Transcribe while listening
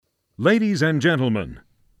Ladies and gentlemen,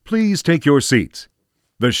 please take your seats.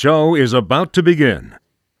 The show is about to begin.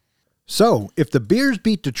 So, if the Bears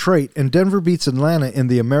beat Detroit and Denver beats Atlanta in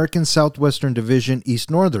the American Southwestern Division East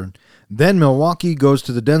Northern, then Milwaukee goes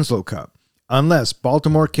to the Denslow Cup. Unless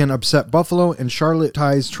Baltimore can upset Buffalo and Charlotte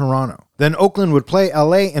ties Toronto. Then Oakland would play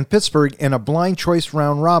LA and Pittsburgh in a blind choice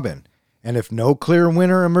round robin. And if no clear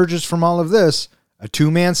winner emerges from all of this, a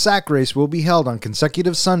two-man sack race will be held on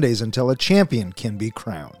consecutive Sundays until a champion can be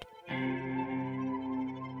crowned.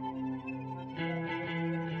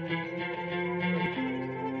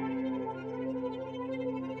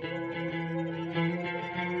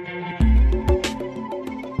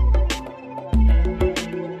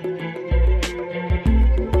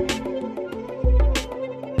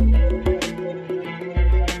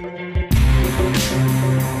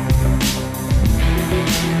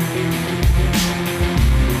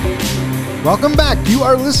 Welcome back. You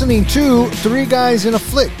are listening to Three Guys in a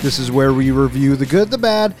Flick. This is where we review the good, the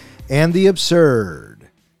bad, and the absurd.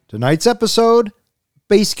 Tonight's episode,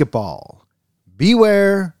 basketball.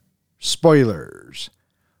 Beware spoilers.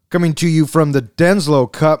 Coming to you from the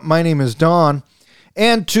Denslow Cup, my name is Don.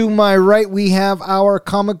 And to my right, we have our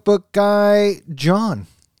comic book guy, John.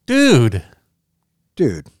 Dude.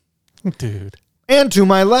 And to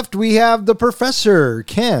my left, we have the professor,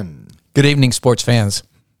 Ken. Good evening, sports fans.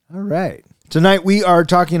 All right. Tonight we are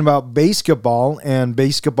talking about basketball, and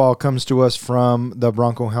basketball comes to us from the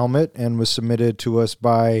Bronco Helmet and was submitted to us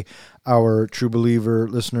by our True Believer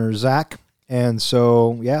listener, Zach. And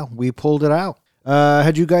so, yeah, we pulled it out.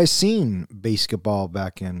 Had you guys seen basketball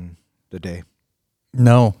back in the day?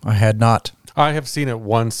 No, I had not. I have seen it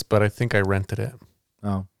once, but I think I rented it.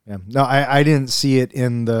 Oh, yeah. No, I didn't see it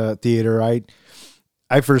in the theater.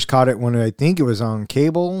 I first caught it when I think it was on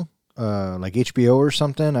cable. Like HBO or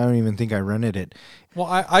something. I don't even think I rented it. Well,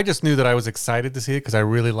 I just knew that I was excited to see it because I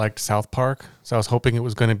really liked South Park. So I was hoping it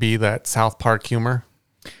was going to be that South Park humor.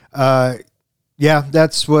 Yeah,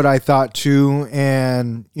 that's what I thought too.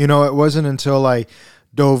 And, you know, it wasn't until I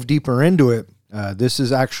dove deeper into it. This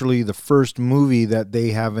is actually the first movie that they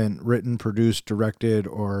haven't written, produced, directed,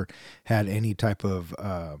 or had any type of,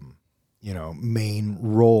 main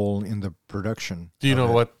role in the production. Do you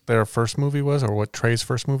know what their first movie was, or what Trey's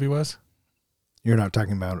first movie was? You're not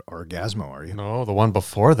talking about Orgasmo, are you? No, the one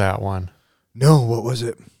before that one. No, what was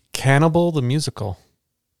it? Cannibal the Musical.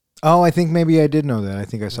 Oh, I think maybe I did know that. I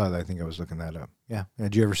think I saw that. I think I was looking that up. Yeah.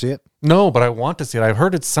 Did you ever see it? No, but I want to see it. I've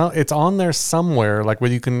heard it's on there somewhere, like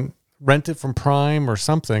where you can rent it from Prime or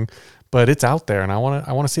something, but it's out there, and I want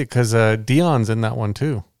to see it because Dion's in that one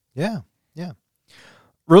too. Yeah.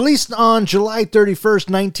 Released on July 31st,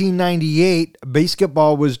 1998,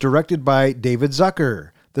 Basketball was directed by David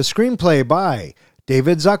Zucker. The screenplay by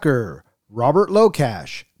David Zucker, Robert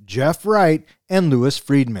Locash, Jeff Wright, and Louis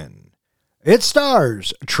Friedman. It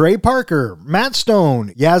stars Trey Parker, Matt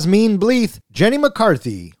Stone, Yasmine Bleeth, Jenny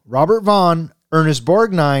McCarthy, Robert Vaughn, Ernest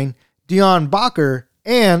Borgnine, Dion Bacher,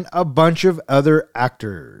 and a bunch of other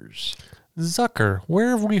actors. Zucker,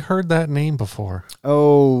 where have we heard that name before?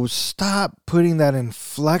 Oh, stop putting that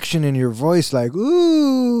inflection in your voice like,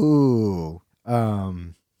 ooh.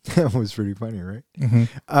 That was pretty funny, right?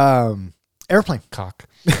 Mm-hmm. Airplane. Cock.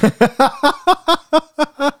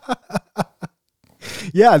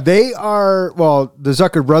 Yeah, they are, well, the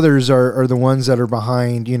Zucker brothers are the ones that are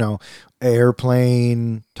behind,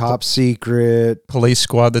 Airplane, Top Secret, Police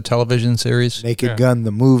Squad, the television series. Naked Gun,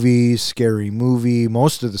 the movie, Scary Movie,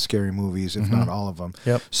 most of the Scary Movies, if not all of them.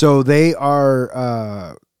 Yep. So they are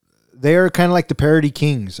kind of like the parody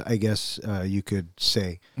kings, I guess you could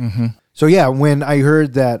say. Mm-hmm. So yeah, when I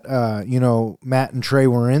heard that, Matt and Trey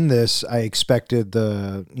were in this, I expected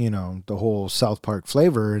the whole South Park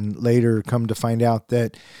flavor, and later come to find out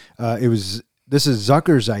that this is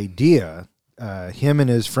Zucker's idea. Him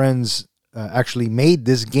and his friends actually made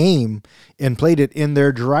this game and played it in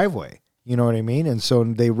their driveway. You know what I mean? And so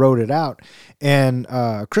they wrote it out. And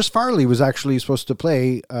Chris Farley was actually supposed to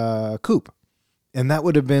play Coop. And that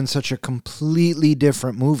would have been such a completely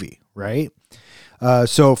different movie, right?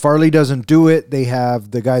 So Farley doesn't do it. They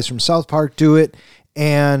have the guys from South Park do it.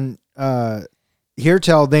 And they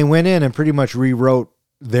went in and pretty much rewrote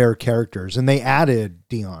their characters. And they added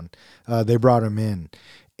Dion. They brought him in.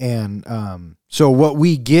 And so what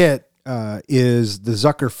we get is the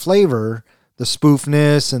Zucker flavor, the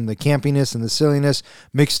spoofness and the campiness and the silliness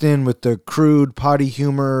mixed in with the crude potty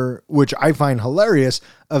humor, which I find hilarious,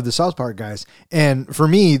 of the South Park guys. And for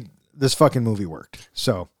me, this fucking movie worked.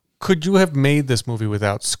 So Could you have made this movie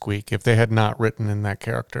without Squeak if they had not written in that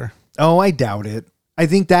character? Oh, I doubt it. I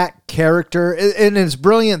think that character, and it's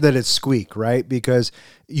brilliant that it's Squeak, right? Because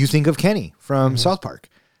you think of Kenny from South Park.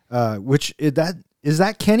 Which is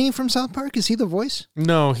that Kenny from South Park? Is he the voice?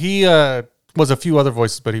 No, he was a few other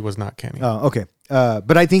voices, but he was not Kenny. Oh, okay.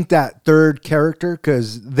 But I think that third character,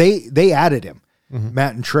 because they added him,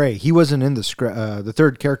 Matt and Trey. He wasn't in the script. The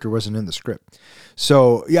third character wasn't in the script.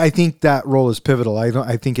 So yeah, I think that role is pivotal.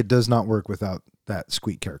 I think it does not work without that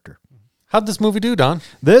Squeak character. How'd this movie do, Don?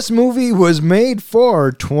 This movie was made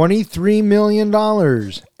for $23 million,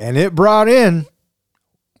 and it brought in,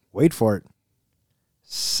 wait for it,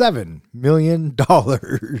 $7 million.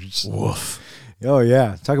 Woof. Oh,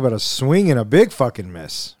 yeah. Talk about a swing and a big fucking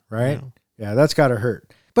miss, right? Yeah, that's got to hurt.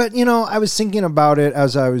 But, I was thinking about it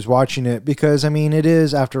as I was watching it because, it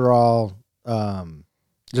is, after all,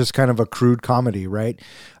 just kind of a crude comedy, right?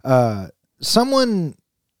 Someone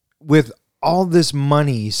with all this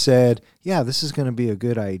money said, yeah, this is going to be a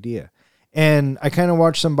good idea. And I kind of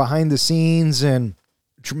watched some behind the scenes, and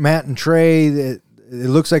Matt and Trey, it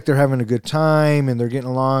looks like they're having a good time and they're getting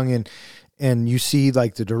along, and you see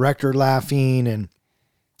like the director laughing, and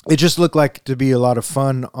it just looked like to be a lot of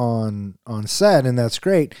fun on set, and that's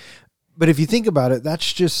great. But if you think about it,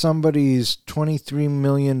 that's just somebody's $23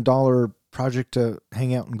 million project to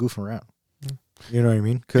hang out and goof around. You know what I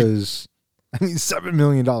mean? Because $7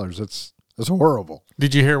 million, that's horrible.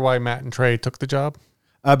 Did you hear why Matt and Trey took the job?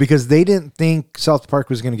 Because they didn't think South Park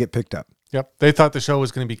was going to get picked up. Yep. They thought the show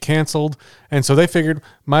was going to be canceled. And so they figured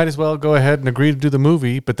might as well go ahead and agree to do the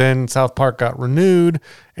movie. But then South Park got renewed,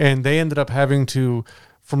 and they ended up having to,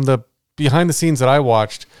 from the behind the scenes that I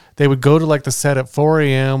watched, they would go to like the set at 4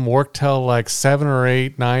 a.m., work till like 7 or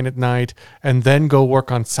 8, 9 at night, and then go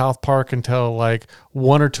work on South Park until like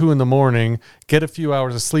 1 or 2 in the morning, get a few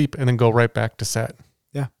hours of sleep, and then go right back to set.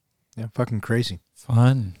 Yeah, fucking crazy.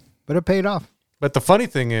 Fun. But it paid off. But the funny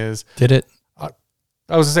thing is, Did it?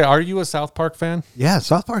 I was going to say, are you a South Park fan? Yeah,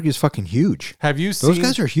 South Park is fucking huge. Have you seen... Those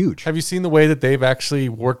guys are huge. Have you seen the way that they've actually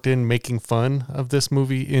worked in making fun of this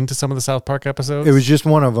movie into some of the South Park episodes? It was just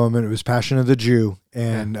one of them, and it was Passion of the Jew.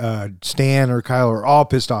 And Stan or Kyle are all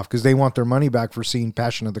pissed off because they want their money back for seeing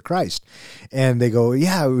Passion of the Christ. And they go,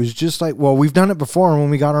 yeah, it was just like, well, we've done it before when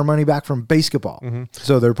we got our money back from basketball. Mm-hmm.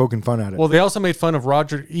 So they're poking fun at it. Well, they also made fun of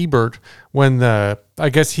Roger Ebert when I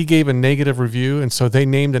guess he gave a negative review. And so they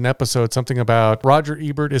named an episode something about Roger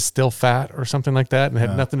Ebert is still fat or something like that, and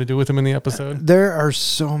had nothing to do with him in the episode. There are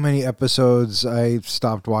so many episodes. I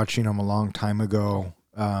stopped watching them a long time ago.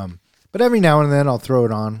 But every now and then I'll throw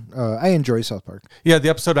it on. I enjoy South Park. Yeah, the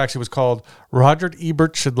episode actually was called Roger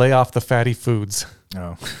Ebert Should Lay Off the Fatty Foods.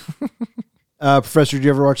 Oh. Professor, did you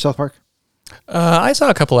ever watch South Park? I saw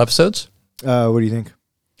a couple episodes. What do you think?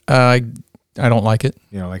 I don't like it.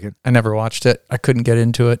 You don't like it? I never watched it. I couldn't get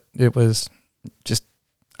into it. It was just,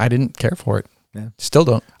 I didn't care for it. Yeah. Still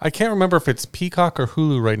don't. I can't remember if it's Peacock or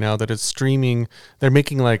Hulu right now that is streaming. They're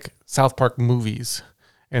making like South Park movies,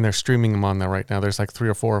 and they're streaming them on there right now. There's like 3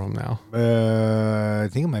 or 4 of them now. I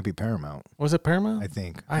think it might be Paramount. Was it Paramount? I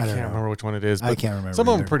think. I can't remember which one it is. But I can't remember. Some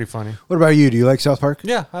of them either. are pretty funny. What about you? Do you like South Park?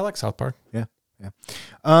 Yeah, I like South Park. Yeah.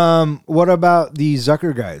 What about the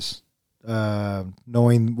Zucker guys?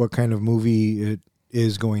 Knowing what kind of movie it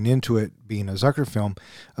is going into it, being a Zucker film,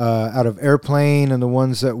 out of Airplane and the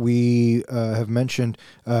ones that we have mentioned,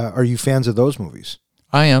 are you fans of those movies?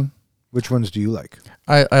 I am. Which ones do you like?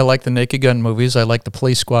 I like the Naked Gun movies. I like the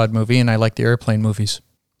Police Squad movie, and I like the Airplane movies.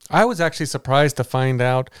 I was actually surprised to find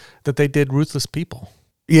out that they did Ruthless People.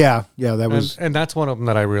 Yeah, that was. And that's one of them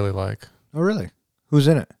that I really like. Oh, really? Who's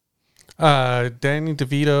in it? Danny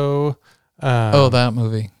DeVito. That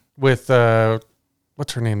movie. With,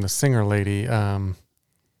 what's her name? The singer lady.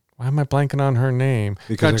 Why am I blanking on her name?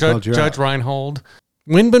 Because I called you Judge out. Reinhold.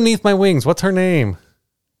 Wind Beneath My Wings. What's her name?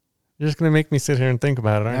 You're just going to make me sit here and think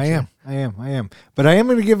about it, aren't you? I am. But I am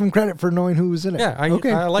going to give him credit for knowing who was in it. Yeah, I like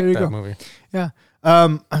that movie. Yeah.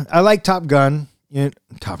 I like Top Gun.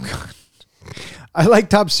 Top Gun. I like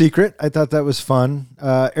Top Secret. I thought that was fun.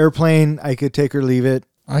 Airplane, I could take or leave it.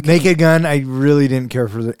 Naked Gun, I really didn't care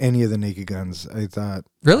for any of the Naked Guns. I thought.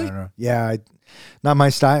 Really? I don't know. Yeah, not my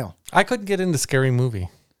style. I couldn't get into Scary Movie.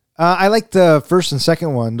 I liked the first and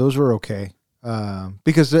second one. Those were okay.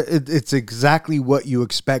 Because it's exactly what you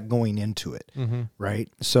expect going into it, right?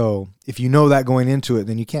 So if you know that going into it,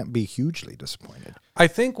 then you can't be hugely disappointed. I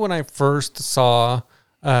think when I first saw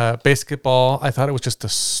Basketball, I thought it was just a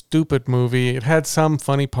stupid movie. It had some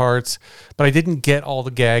funny parts, but I didn't get all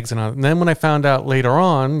the gags. And then when I found out later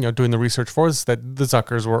on, doing the research for this, that the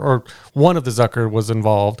Zuckers or one of the Zucker was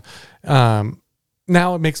involved,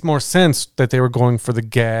 now it makes more sense that they were going for the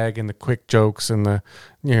gag and the quick jokes and the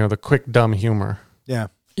quick dumb humor. Yeah.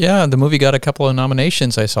 Yeah, the movie got a couple of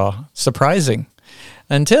nominations I saw. Surprising.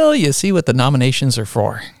 Until you see what the nominations are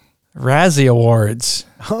for. Razzie Awards.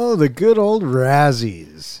 Oh, the good old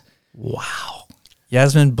Razzies. Wow.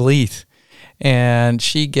 Yasmin Bleeth. And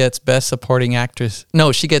she gets Best Supporting Actress.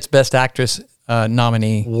 No, she gets Best Actress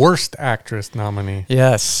nominee. Worst actress nominee.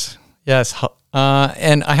 Yes. Yes.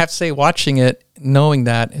 And I have to say, watching it, knowing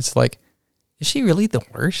that, it's like, is she really the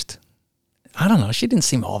worst? I don't know. She didn't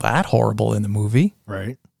seem all that horrible in the movie.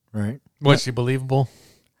 Right. Was she believable?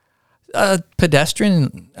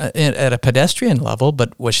 Pedestrian at a pedestrian level,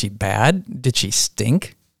 but was she bad? Did she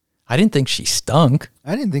stink? I didn't think she stunk.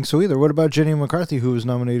 I didn't think so either. What about Jenny McCarthy, who was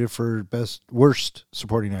nominated for worst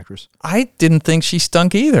supporting actress? I didn't think she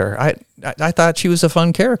stunk either. I thought she was a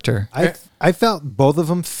fun character. I felt both of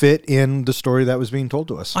them fit in the story that was being told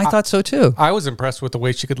to us. I thought so too. I was impressed with the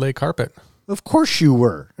way she could lay carpet. Of course you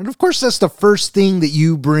were. And of course that's the first thing that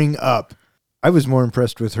you bring up. I was more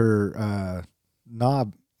impressed with her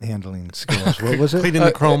knob handling skills. What was it? Cleaning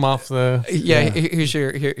the chrome off the... Here's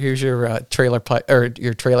your trailer or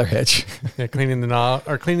your trailer hitch. Yeah, cleaning the knob,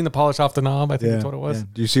 or cleaning the polish off the knob, I think that's what it was. Yeah.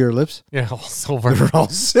 Do you see her lips? Yeah, all silver. They're all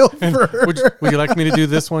silver. Would you like me to do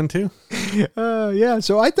this one too? Yeah,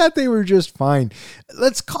 so I thought they were just fine.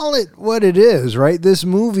 Let's call it what it is, right? This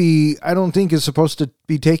movie, I don't think is supposed to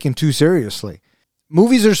be taken too seriously.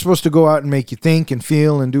 Movies are supposed to go out and make you think and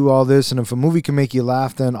feel and do all this. And if a movie can make you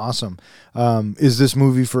laugh, then awesome. Is this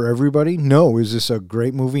movie for everybody? No. Is this a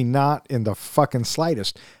great movie? Not in the fucking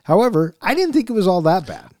slightest. However, I didn't think it was all that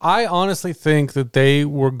bad. I honestly think that they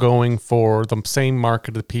were going for the same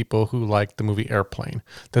market of people who liked the movie Airplane.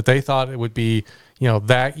 That they thought it would be,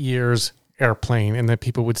 that year's Airplane, and that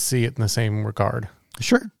people would see it in the same regard.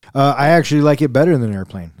 Sure. I actually like it better than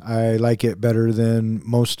Airplane. I like it better than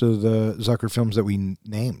most of the Zucker films that we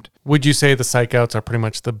named. Would you say the Psych Outs are pretty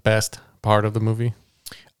much the best part of the movie?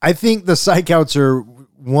 I think the Psych Outs are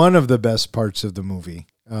one of the best parts of the movie.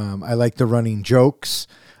 I like the running jokes.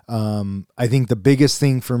 I think the biggest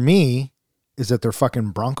thing for me is that they're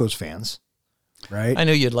fucking Broncos fans. Right? I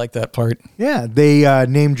knew you'd like that part. Yeah, they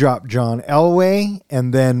name drop John Elway,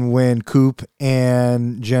 and then when Coop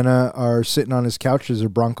and Jenna are sitting on his couch, there's a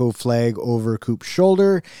Bronco flag over Coop's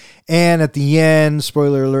shoulder, and at the end,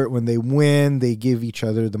 spoiler alert, when they win, they give each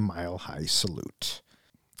other the Mile High salute.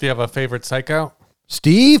 Do you have a favorite Psych Out?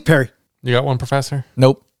 Steve Perry. You got one, Professor?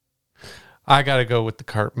 Nope. I got to go with the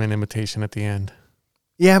Cartman imitation at the end.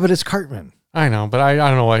 Yeah, but it's Cartman. I know, but I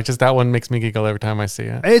don't know why. Just that one makes me giggle every time I see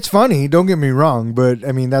it. It's funny, don't get me wrong, but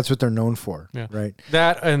I mean that's what they're known for, yeah. Right?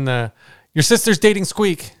 That and your sister's dating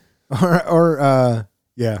Squeak, or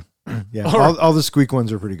yeah. All the Squeak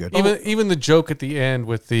ones are pretty good. Even the joke at the end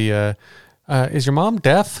with the is your mom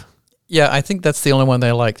deaf? Yeah, I think that's the only one that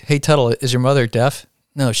I liked. Hey Tuttle, is your mother deaf?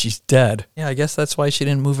 No, she's dead. Yeah, I guess that's why she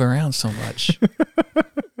didn't move around so much.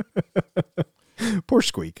 Poor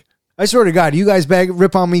Squeak. I swear to God, you guys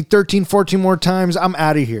rip on me 13, 14 more times, I'm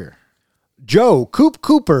out of here. Joe, Coop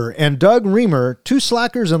Cooper, and Doug Reamer, two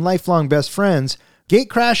slackers and lifelong best friends,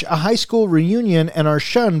 gatecrash a high school reunion and are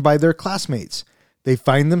shunned by their classmates. They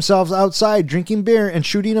find themselves outside drinking beer and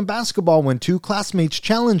shooting a basketball when two classmates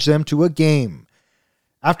challenge them to a game.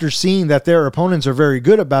 After seeing that their opponents are very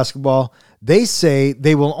good at basketball, they say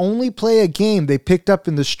they will only play a game they picked up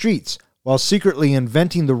in the streets while secretly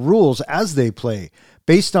inventing the rules as they play,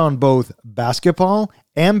 based on both basketball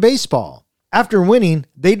and baseball. After winning,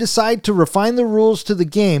 they decide to refine the rules to the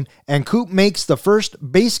game, and Coop makes the first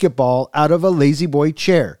basketball out of a lazy boy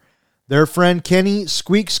chair. Their friend Kenny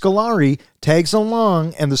Squeak Scolari tags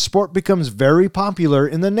along, and the sport becomes very popular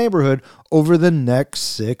in the neighborhood over the next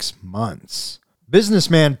 6 months.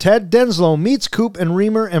 Businessman Ted Denslow meets Coop and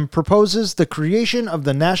Reamer and proposes the creation of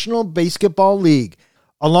the National Basketball League,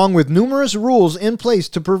 along with numerous rules in place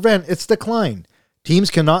to prevent its decline.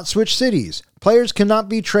 Teams cannot switch cities. Players cannot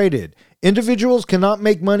be traded. Individuals cannot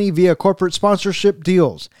make money via corporate sponsorship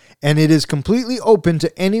deals. And it is completely open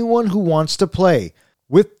to anyone who wants to play,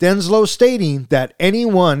 with Denslow stating that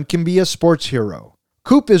anyone can be a sports hero.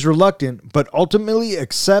 Coop is reluctant, but ultimately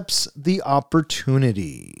accepts the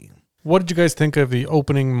opportunity. What did you guys think of the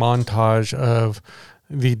opening montage of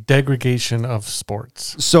the degradation of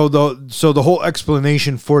sports? So the whole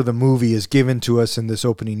explanation for the movie is given to us in this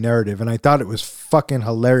opening narrative, and I thought it was fucking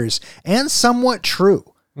hilarious and somewhat true.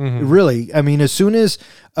 Mm-hmm. Really, I mean, as soon as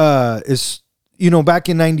back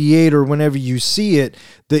in '98 or whenever you see it,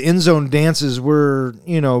 the end zone dances were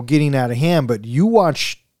getting out of hand. But you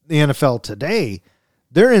watch the NFL today,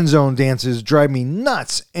 their end zone dances drive me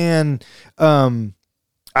nuts, and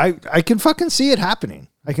I can fucking see it happening.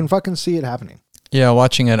 Yeah,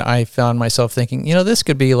 watching it, I found myself thinking, this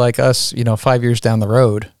could be like us, 5 years down the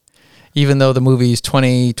road. Even though the movie's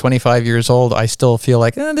 20, 25 years old, I still feel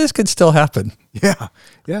like, this could still happen. Yeah.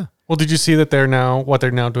 Well, did you see that what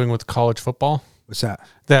they're now doing with college football? What's that?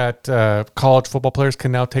 That college football players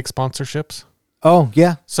can now take sponsorships. Oh,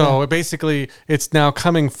 yeah. So basically, it's now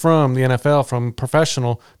coming from the NFL, from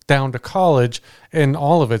professional down to college, and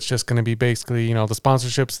all of it's just going to be basically, the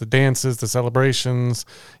sponsorships, the dances, the celebrations.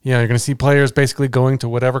 You're going to see players basically going to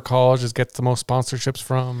whatever college gets the most sponsorships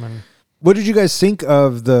from. And What did you guys think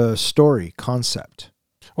of the story concept?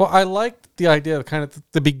 well, I liked the idea. Kind of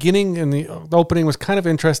the beginning and the opening was kind of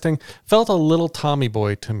interesting. Felt a little Tommy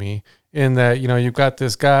Boy to me in that you've got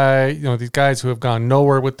this guy, these guys who have gone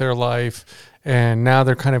nowhere with their life. And now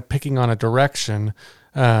they're kind of picking on a direction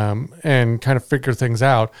and kind of figure things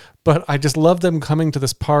out. But I just love them coming to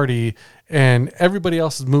this party and everybody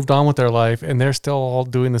else has moved on with their life and they're still all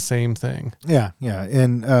doing the same thing. Yeah, yeah.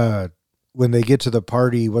 And when they get to the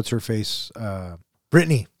party, what's her face?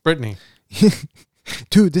 Brittany.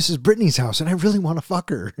 Dude, this is Brittany's house and I really want to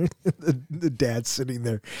fuck her. the dad's sitting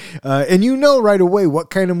there. And you know right away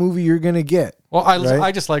what kind of movie you're going to get. Well,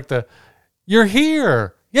 I just like you're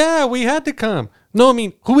here. Yeah, we had to come. No, I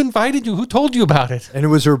mean, who invited you? Who told you about it? And it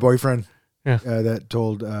was her boyfriend that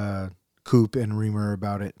told Coop and Reamer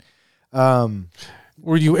about it.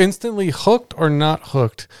 Were you instantly hooked or not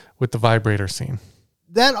hooked with the vibrator scene?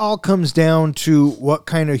 That all comes down to what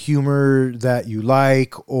kind of humor that you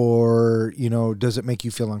like, or, does it make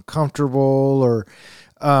you feel uncomfortable? Or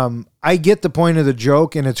I get the point of the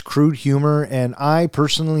joke and it's crude humor. And I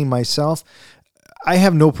personally, myself, I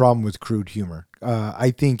have no problem with crude humor.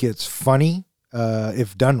 I think it's funny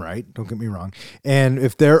if done right. Don't get me wrong. And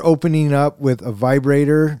if they're opening up with a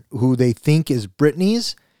vibrator who they think is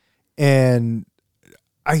Britney's, and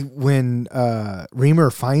when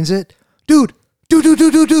Reamer finds it, dude.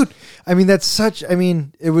 I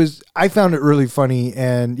mean, I found it really funny,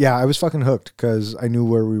 and yeah, I was fucking hooked because I knew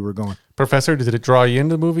where we were going. Professor, did it draw you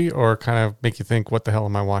into the movie or kind of make you think, what the hell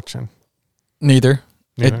am I watching? Neither.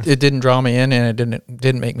 It didn't draw me in, and it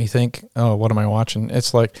didn't make me think, oh, what am I watching?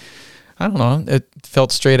 It's like, I don't know. It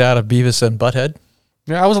felt straight out of Beavis and Butthead.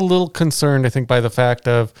 Yeah, I was a little concerned, I think, by the fact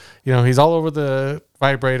of, he's all over the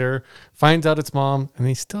vibrator, finds out it's mom, and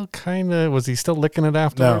he still was he still licking it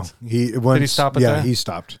afterwards? No. Did he stop at that? Yeah, he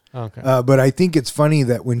stopped. Okay. But I think it's funny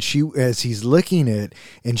that as he's licking it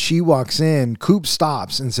and she walks in, Coop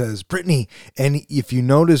stops and says, Brittany. And if you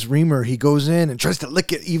notice Reamer, he goes in and tries to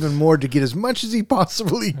lick it even more to get as much as he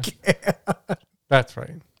possibly can. That's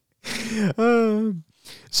right.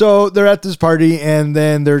 So they're at this party and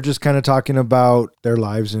then they're just kind of talking about their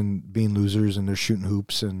lives and being losers, and they're shooting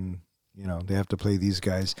hoops, and they have to play these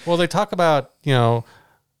guys. Well, they talk about,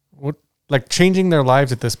 changing their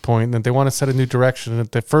lives at this point, and that they want to set a new direction. And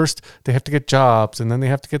that first they have to get jobs, and then they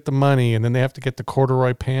have to get the money, and then they have to get the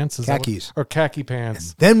corduroy pants. Khakis. Or khaki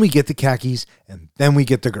pants. And then we get the khakis, and then we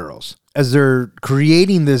get the girls. As they're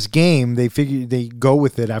creating this game, they figure they go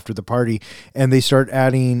with it after the party, and they start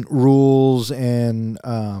adding rules, and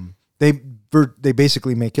they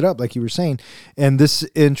basically make it up, like you were saying. And this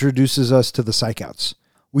introduces us to the psych outs.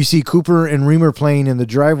 We see Cooper and Reamer playing in the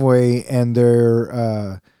driveway, and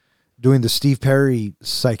they're doing the Steve Perry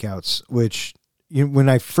psych outs, which when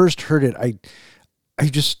I first heard it, I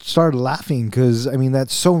just started laughing because,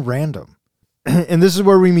 that's so random. And this is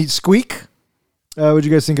where we meet Squeak. What do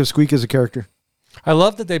you guys think of Squeak as a character? I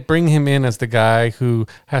love that they bring him in as the guy who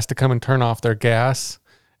has to come and turn off their gas.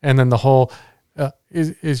 And then the whole,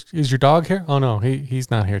 is your dog here? Oh, no,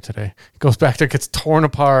 he's not here today. Goes back there, gets torn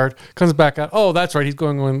apart, comes back out. Oh, that's right. He's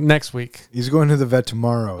going next week. He's going to the vet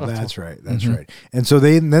tomorrow. Oh, that's right. That's right. And so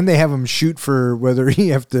then they have him shoot for whether he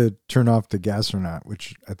have to turn off the gas or not,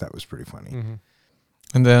 which I thought was pretty funny. Mm-hmm.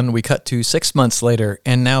 And then we cut to 6 months later,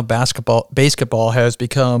 and now basketball has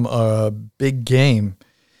become a big game.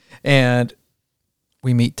 And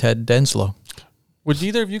we meet Ted Denslow. Would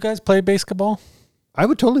either of you guys play basketball? I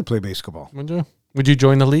would totally play basketball. Would you? Would you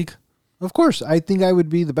join the league? Of course. I think I would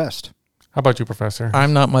be the best. How about you, Professor?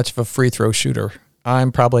 I'm not much of a free throw shooter.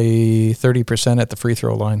 I'm probably 30% at the free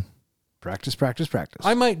throw line. Practice.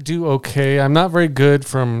 I might do okay. I'm not very good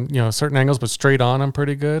from certain angles, but straight on I'm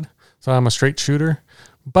pretty good. So I'm a straight shooter.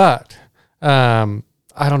 But I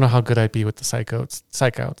don't know how good I'd be with the psych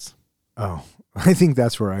outs. Oh, I think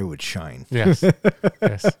that's where I would shine. Yes.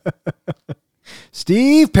 Yes.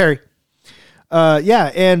 Steve Perry.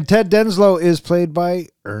 And Ted Denslow is played by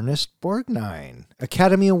Ernest Borgnine,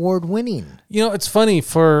 Academy Award winning. It's funny,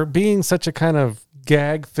 for being such a kind of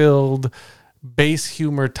gag-filled base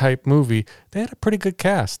humor type movie, they had a pretty good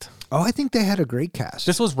cast. Oh, I think they had a great cast.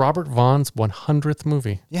 This was Robert Vaughn's 100th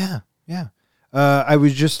movie. Yeah. I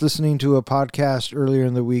was just listening to a podcast earlier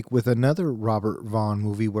in the week with another Robert Vaughn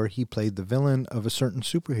movie where he played the villain of a certain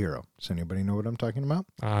superhero. Does anybody know what I'm talking about?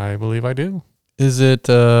 I believe I do. Is it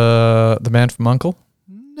The Man from U.N.C.L.E.?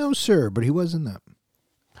 No, sir, but he was in that.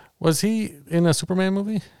 Was he in a Superman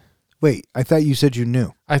movie? Wait, I thought you said you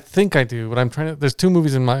knew. I think I do, but I'm trying to. There's two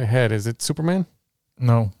movies in my head. Is it Superman?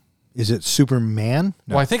 No. Is it Superman?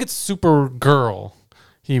 No. Well, I think it's Supergirl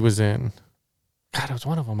he was in. God, it was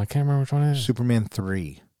one of them. I can't remember which one it is. Superman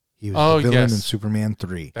 3. He was the villain in Superman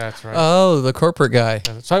 3. That's right. Oh, the corporate guy.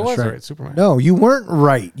 So I was right. right. Superman. No, you weren't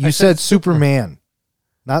right. You I said said Superman.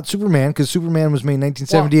 Not Superman, because Superman was made in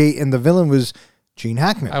 1978, and the villain was Gene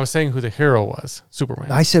Hackman. I was saying who the hero was.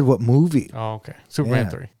 Superman. I said what movie. Oh, okay. Superman Yeah.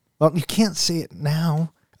 3. Well, you can't say it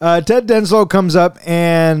now. Ted Denslow comes up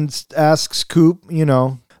and asks Coop,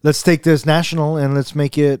 let's take this national and let's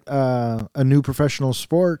make it a new professional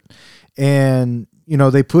sport. And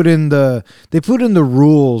they put in the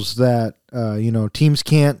rules that teams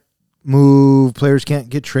can't move, players can't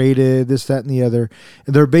get traded, this, that, and the other.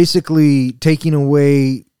 And they're basically taking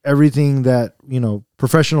away everything that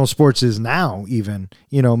professional sports is now. Even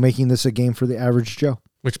making this a game for the average Joe.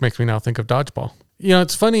 Which makes me now think of dodgeball.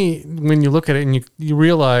 It's funny when you look at it and you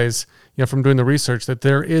realize, from doing the research that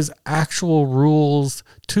there is actual rules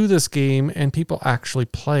to this game and people actually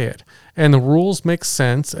play it. And the rules make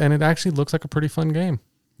sense and it actually looks like a pretty fun game.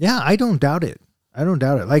 Yeah, I don't doubt it.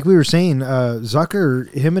 Like we were saying,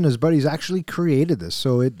 Zucker, him and his buddies actually created this.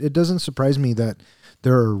 So it doesn't surprise me that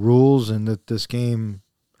there are rules and that this game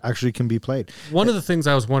actually can be played. One of the things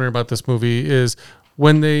I was wondering about this movie is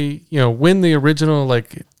when they, win the original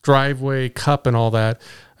driveway cup and all that,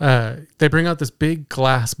 they bring out this big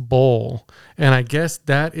glass bowl. And I guess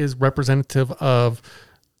that is representative of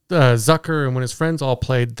Zucker, and when his friends all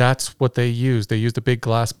played, that's what they used. They used a big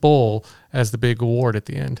glass bowl as the big award at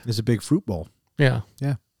the end. It's a big fruit bowl. Yeah.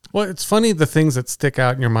 Yeah. Well, it's funny the things that stick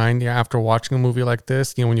out in your mind after watching a movie like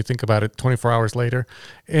this, when you think about it 24 hours later.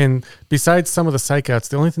 And besides some of the psych outs,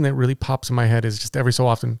 the only thing that really pops in my head is just every so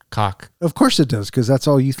often cock. Of course it does, because that's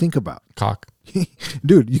all you think about. Cock.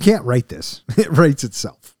 Dude, you can't write this. It writes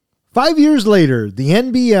itself. 5 years later, the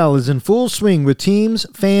NBL is in full swing with teams,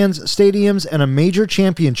 fans, stadiums, and a major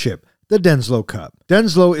championship, the Denslow Cup.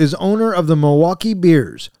 Denslow is owner of the Milwaukee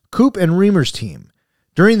Bears, Coop and Reamer's team.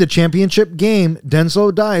 During the championship game,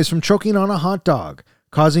 Denslow dies from choking on a hot dog,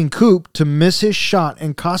 causing Coop to miss his shot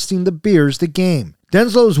and costing the Bears the game.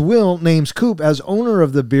 Denslow's will names Coop as owner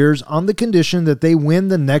of the Bears on the condition that they win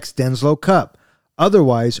the next Denslow Cup.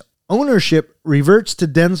 Otherwise, ownership reverts to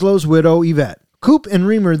Denslow's widow, Yvette. Coop and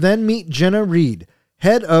Reamer then meet Jenna Reed,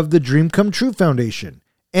 head of the Dream Come True Foundation,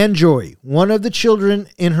 and Joy, one of the children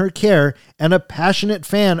in her care and a passionate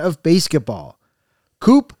fan of basketball.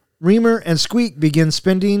 Coop, Reamer, and Squeak begin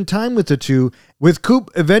spending time with the two, with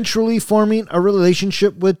Coop eventually forming a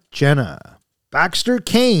relationship with Jenna. Baxter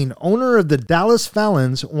Kane, owner of the Dallas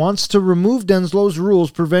Fallons, wants to remove Denslow's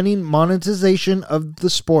rules preventing monetization of the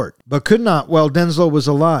sport, but could not while Denslow was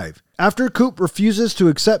alive. After Coop refuses to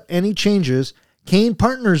accept any changes, Kane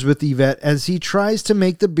partners with Yvette as he tries to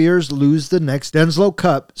make the Bears lose the next Denslow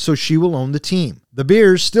Cup so she will own the team. The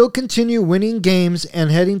Bears still continue winning games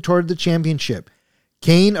and heading toward the championship.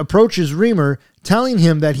 Kane approaches Reamer, telling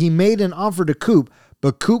him that he made an offer to Coop,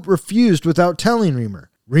 but Coop refused without telling Reamer.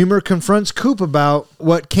 Reamer confronts Coop about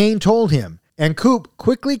what Kane told him, and Coop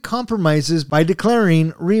quickly compromises by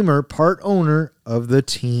declaring Reamer part owner of the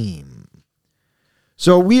team.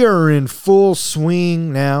 So we are in full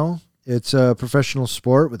swing now. It's a professional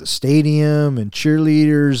sport with a stadium and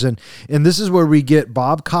cheerleaders. And this is where we get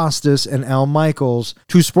Bob Costas and Al Michaels,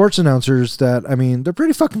 two sports announcers that, they're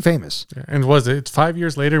pretty fucking famous. And it's 5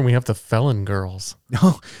 years later and we have the Felon Girls.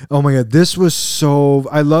 Oh my God. This was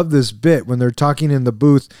I love this bit when they're talking in the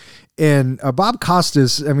booth. And Bob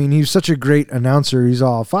Costas, he's such a great announcer. He's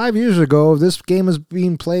all, 5 years ago, this game is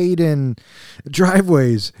being played in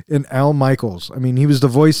driveways. And Al Michaels, he was the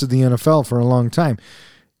voice of the NFL for a long time.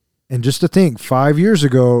 And just to think, 5 years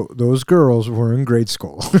ago, those girls were in grade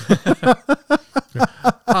school.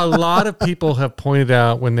 A lot of people have pointed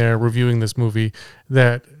out when they're reviewing this movie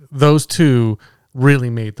that those two really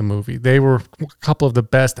made the movie. They were a couple of the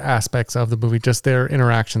best aspects of the movie, just their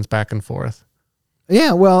interactions back and forth.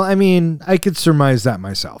 Yeah, well, I could surmise that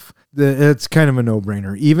myself. It's kind of a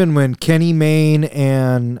no-brainer. Even when Kenny Mayne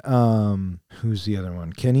and, who's the other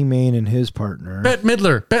one? Kenny Mayne and his partner. Bette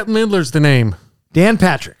Midler. Bette Midler's the name. Dan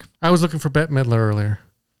Patrick. I was looking for Bette Midler earlier.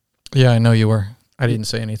 Yeah, I know you were. I didn't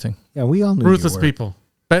say anything. Yeah, we all knew Ruthless you were. People.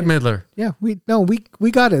 Bette Midler. Yeah, we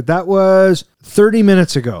got it. That was 30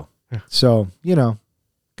 minutes ago. Yeah. So,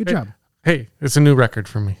 good job. Hey, it's a new record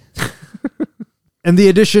for me. And the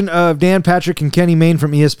addition of Dan Patrick and Kenny Mayne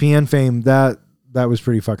from ESPN fame, that was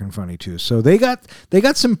pretty fucking funny too. So they got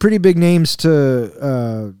some pretty big names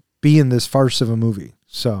to be in this farce of a movie.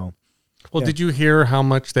 So, well, did you hear how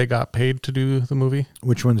much they got paid to do the movie?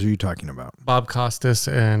 Which ones are you talking about? Bob Costas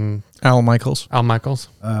and Al Michaels.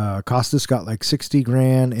 Costas got like 60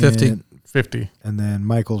 grand. 50. And then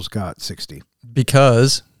Michaels got 60.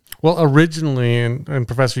 Because... Well, originally, and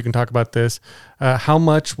Professor, you can talk about this, how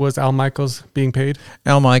much was Al Michaels being paid?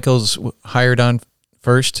 Al Michaels hired on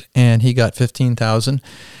first, and he got $15,000.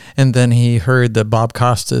 And then he heard that Bob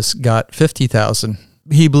Costas got $50,000.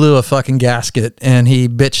 He blew a fucking gasket, and he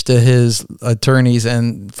bitched to his attorneys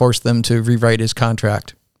and forced them to rewrite his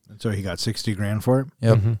contract. So he got 60 grand for it?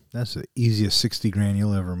 Yep. Mm-hmm. That's the easiest 60 grand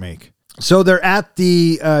you'll ever make. So they're at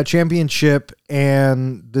the championship,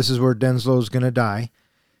 and this is where Denslow's going to die.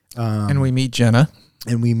 And we meet Jenna.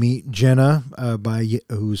 And we meet Jenna,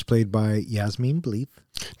 who's played by Yasmin Bleeth.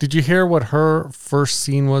 Did you hear what her first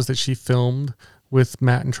scene was that she filmed with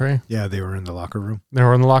Matt and Trey? Yeah, they were in the locker room. They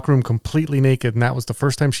were in the locker room completely naked, and that was the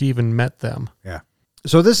first time she even met them. Yeah.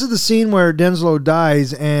 So this is the scene where Denslow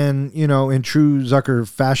dies, and, you know, in true Zucker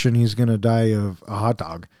fashion, he's going to die of a hot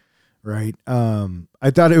dog, right?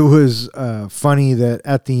 I thought it was funny that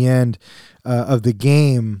at the end of the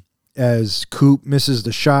game, as Coop misses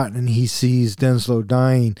the shot and he sees Denslow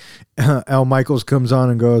dying, Al Michaels comes on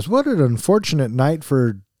and goes, "What an unfortunate night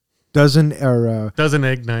for dozen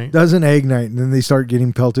egg night." And then they start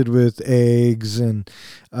getting pelted with eggs. And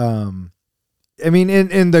I mean,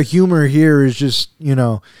 and the humor here is just, you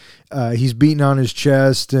know, he's beating on his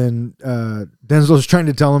chest, and Denslow's trying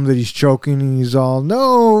to tell him that he's choking, and he's all,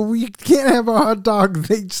 "No, we can't have a hot dog.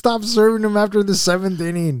 They stopped serving him after the 7th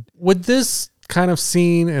inning." Would this kind of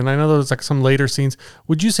scene, and I know there's like some later scenes,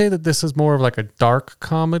 would you say that this is more of like a dark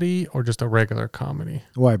comedy or just a regular comedy?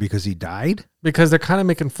 Why? Because he died? Because they're kind of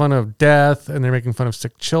making fun of death, and they're making fun of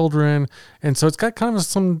sick children, and so it's got kind of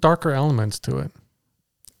some darker elements to it.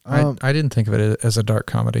 I didn't think of it as a dark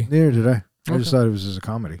comedy. Neither did I. I Okay. just thought it was as a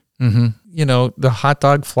comedy. Mm-hmm. You know, the hot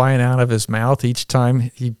dog flying out of his mouth each time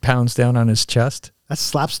he pounds down on his chest. That's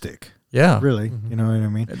slapstick, Yeah. really. You know what I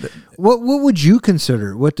mean? What would you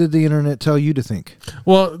consider? What did the internet tell you to think?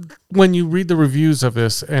 Well, when you read the reviews of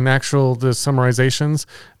this and the summarizations,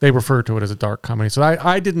 they refer to it as a dark comedy. So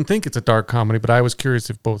I didn't think it's a dark comedy, but I was curious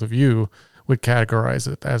if both of you would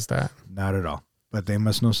categorize it as that. Not at all. But they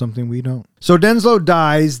must know something we don't. So Denslow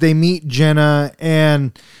dies. They meet Jenna.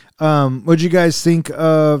 And what'd you guys think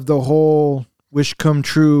of the whole Wish Come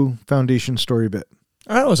True Foundation story bit?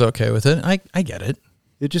 I was okay with it. I get it.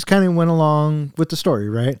 It just kind of went along with the story,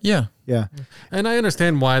 right? Yeah. Yeah. And I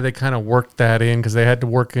understand why they kind of worked that in, because they had to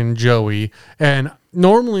work in Joey. And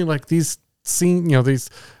normally, like these scenes, you know,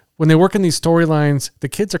 when they work in these storylines, the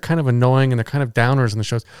kids are kind of annoying and they're kind of downers in the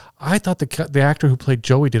shows. I thought the actor who played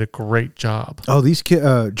Joey did a great job. Oh, these kids,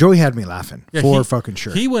 Joey had me laughing for fucking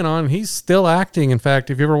sure. He went on, he's still acting. In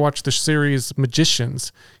fact, if you ever watched the series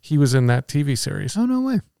Magicians, he was in that TV series. Oh, no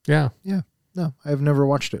way. Yeah. Yeah. No, I've never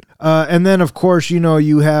watched it. And then, of course, you know,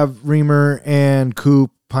 you have Reamer and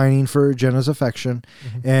Coop pining for Jenna's affection.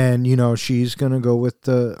 Mm-hmm. And, you know, she's going to go with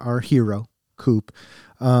our hero, Coop.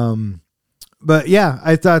 But yeah,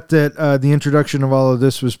 I thought that the introduction of all of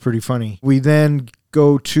this was pretty funny. We then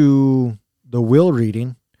go to the will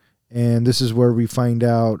reading, and this is where we find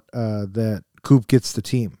out that Coop gets the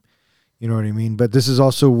team. You know what I mean? But this is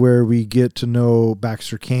also where we get to know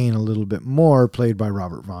Baxter Kane a little bit more, played by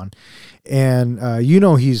Robert Vaughn. And you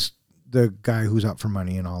know he's the guy who's out for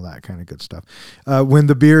money and all that kind of good stuff. When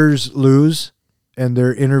the Bears lose and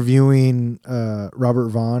they're interviewing Robert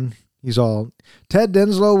Vaughn, he's all, "Ted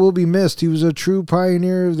Denslow will be missed. He was a true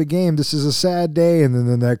pioneer of the game. This is a sad day." And then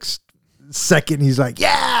the next second, he's like,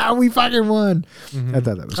 "Yeah, we fucking won." Mm-hmm. I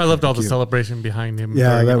thought that was I loved all the cute. celebration behind him.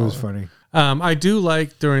 Yeah, during that all was funny. I do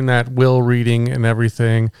like during that will reading and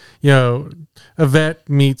everything, you know, Yvette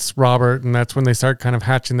meets Robert, and that's when they start kind of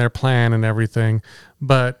hatching their plan and everything.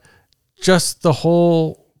 But just the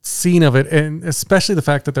whole scene of it, and especially the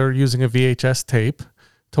fact that they're using a VHS tape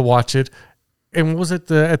to watch it. And what was it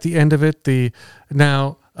at the end of it?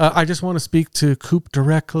 I just want to speak to Coop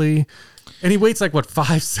directly. And he waits like,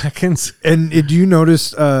 5 seconds? And did you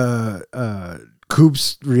notice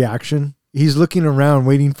Coop's reaction? He's looking around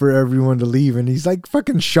waiting for everyone to leave, and he's like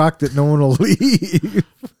fucking shocked that no one will leave.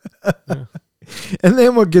 Yeah. And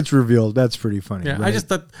then what gets revealed, that's pretty funny. Yeah, right? I just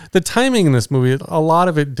thought the timing in this movie, a lot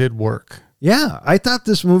of it did work. Yeah, I thought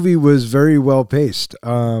this movie was very well paced.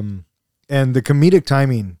 And the comedic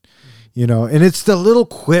timing, you know, and it's the little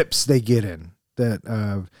quips they get in that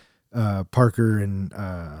Parker and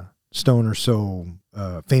Stone are so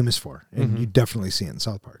famous for, and you definitely see it in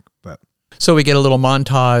South Park. But So we get a little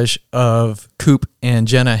montage of Coop and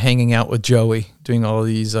Jenna hanging out with Joey, doing all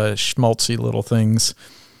these schmaltzy little things.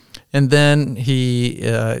 And then he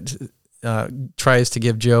tries to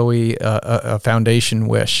give Joey a foundation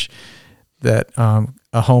wish, that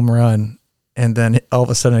a home run. And then all of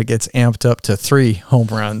a sudden it gets amped up to 3 home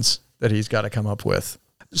runs that he's got to come up with.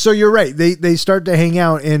 so you're right. They start to hang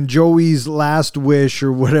out, and Joey's last wish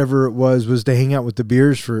or whatever it was to hang out with the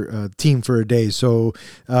Beers for team for a day. So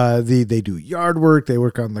they do yard work, they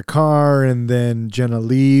work on the car, and then Jenna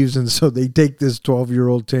leaves, and so they take this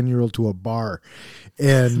 12-year-old, 10-year-old to a bar,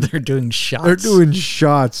 and They're doing shots. they're doing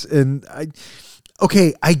shots. And I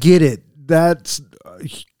get it. That's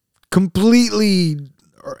completely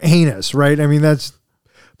heinous, right? I mean,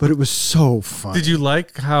 but it was so fun. Did you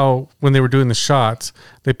like how when they were doing the shots,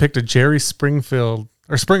 they picked a Jerry Springer show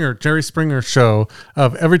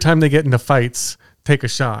of every time they get into fights, take a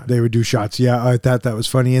shot. They would do shots. Yeah, I thought that was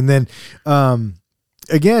funny. And then,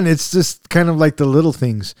 again, it's just kind of like the little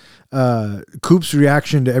things. Coop's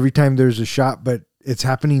reaction to every time there's a shot, but it's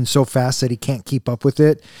happening so fast that he can't keep up with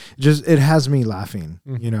it. It has me laughing,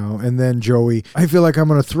 And then Joey, I feel like I'm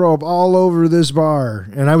going to throw up all over this bar.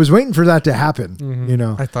 And I was waiting for that to happen,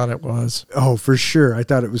 I thought it was. Oh, for sure. I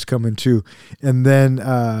thought it was coming too. And then,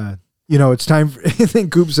 it's time for, and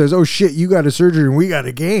then Coop says, oh shit, you got a surgery and we got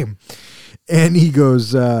a game. And he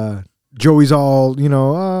goes, Joey's all,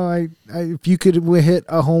 if you could hit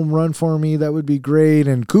a home run for me, that would be great.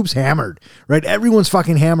 And Coop's hammered, right? Everyone's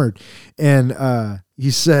fucking hammered. And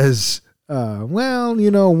he says,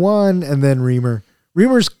 one, and then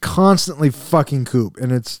Reamer's constantly fucking Coop,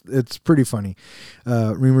 and it's pretty funny.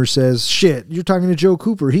 Reamer says, shit, you're talking to Joe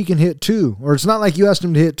Cooper. He can hit 2. Or it's not like you asked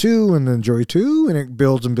him to hit 2, and then Joey 2, and it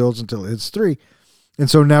builds and builds until it hits 3. And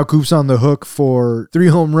so now Coop's on the hook for 3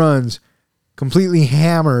 home runs, completely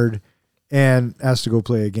hammered, and has to go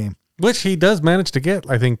play a game. Which he does manage to get,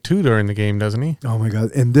 I think, 2 during the game, doesn't he? Oh my God.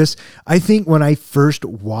 And this, I think when I first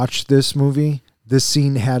watched this movie, this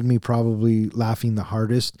scene had me probably laughing the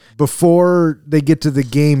hardest. Before they get to the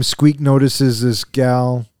game, Squeak notices this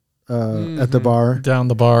gal at the bar. Down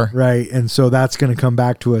the bar. Right. And so that's going to come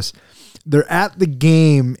back to us. They're at the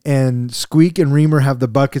game, and Squeak and Reamer have the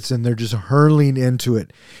buckets, and they're just hurling into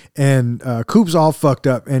it. And Coop's all fucked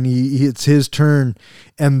up, and it's his turn.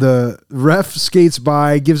 And the ref skates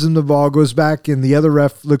by, gives him the ball, goes back, and the other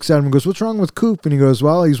ref looks at him and goes, what's wrong with Coop? And he goes,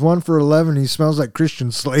 well, he's 1 for 11. He smells like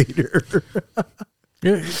Christian Slater.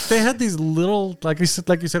 Yeah, they had these little, like you said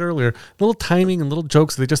earlier, little timing and little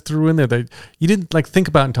jokes they just threw in there that you didn't think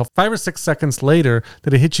about until 5 or 6 seconds later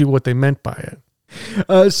that it hit you what they meant by it.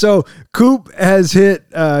 So Coop has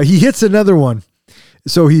he hits another one.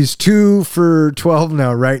 So he's 2 for 12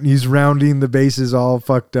 now, right? And he's rounding the bases all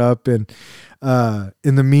fucked up. And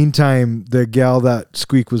in the meantime, the gal that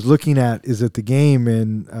Squeak was looking at is at the game,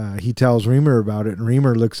 and he tells Reamer about it. And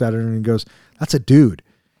Reamer looks at her and he goes, that's a dude.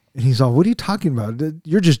 And he's all, what are you talking about?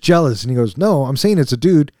 You're just jealous. And he goes, no, I'm saying it's a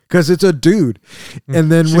dude because it's a dude.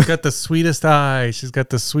 And then she's got the sweetest eyes. She's got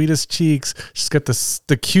the sweetest cheeks. She's got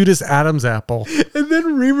the cutest Adam's apple. And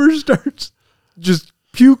then Reamer starts just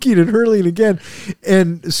puking and hurling again.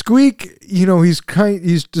 And Squeak,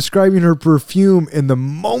 he's describing her perfume. And the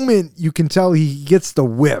moment you can tell he gets the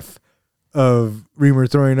whiff of Reamer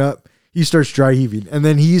throwing up, he starts dry heaving, and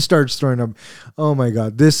then he starts throwing up. Oh my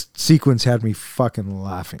God, this sequence had me fucking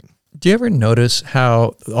laughing. Do you ever notice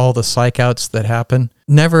how all the psych outs that happen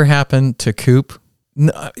never happen to Coop?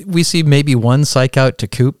 We see maybe one psych out to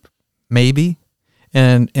Coop, maybe.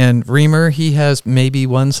 And Reamer, he has maybe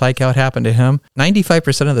one psych out happen to him.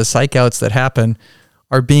 95% of the psych outs that happen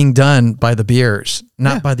are being done by the Beers,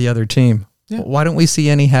 not by the other team. Yeah. Why don't we see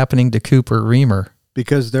any happening to Coop or Reamer?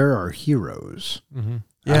 Because there are heroes. Mm-hmm.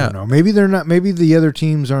 Yeah. I don't know. Maybe they're not. Maybe the other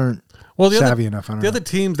teams aren't savvy enough. I don't know. The other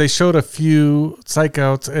teams, they showed a few psych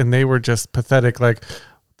outs and they were just pathetic. Like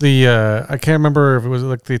I can't remember if it was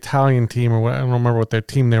like the Italian team or what. I don't remember what their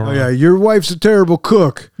team they were on. Yeah, your wife's a terrible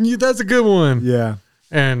cook. Yeah, that's a good one. Yeah.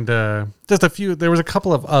 And just a few. There was a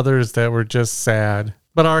couple of others that were just sad.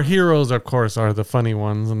 But our heroes, of course, are the funny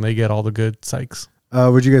ones, and they get all the good psychs.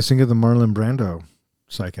 What'd you guys think of the Marlon Brando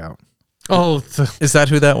psych out? Oh, is that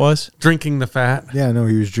who that was? Drinking the fat? Yeah, no,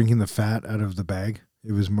 he was drinking the fat out of the bag.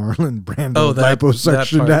 It was Marlon Brando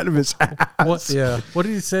liposuction out of his ass. What? Yeah. What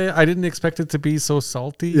did he say? I didn't expect it to be so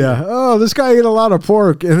salty. Yeah. Oh, this guy ate a lot of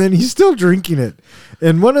pork, and then he's still drinking it.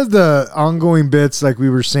 And one of the ongoing bits, like we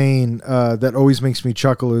were saying, that always makes me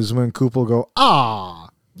chuckle is when Coop will go,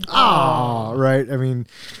 right? I mean,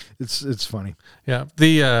 it's funny. Yeah.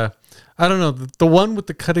 I don't know. The one with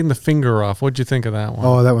the cutting the finger off. What'd you think of that one?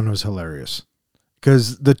 Oh, that one was hilarious.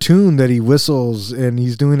 Because the tune that he whistles and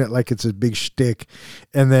he's doing it like it's a big shtick,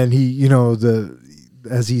 and then he,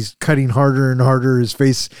 as he's cutting harder and harder, his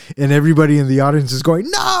face and everybody in the audience is going,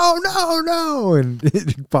 no, no, no, and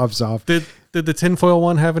it pops off. Did the tinfoil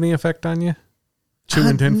one have any effect on you?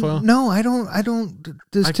 Chewing tinfoil? No, I don't.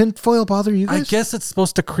 Does tinfoil bother you guys? I guess it's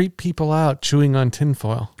supposed to creep people out chewing on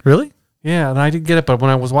tinfoil. Really? Yeah, and I didn't get it, but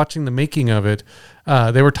when I was watching the making of it,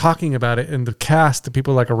 they were talking about it, and the cast, the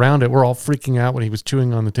people like around it, were all freaking out when he was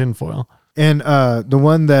chewing on the tinfoil. And the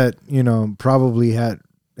one that probably had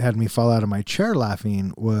me fall out of my chair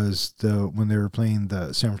laughing was when they were playing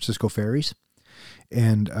the San Francisco Ferries,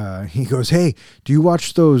 and he goes, "Hey, do you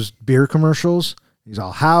watch those beer commercials?" He's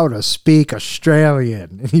all, "How to speak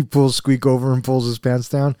Australian," and he pulls Squeak over and pulls his pants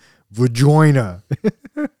down. Vagina.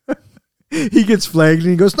 He gets flagged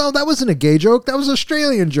and he goes, "No, that wasn't a gay joke. That was an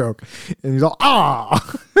Australian joke." And he's all,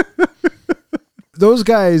 "Ah." Those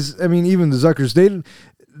guys, I mean, even the Zuckers,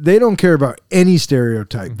 they don't care about any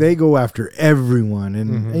stereotype. Mm-hmm. They go after everyone.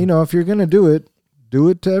 And, if you're going to do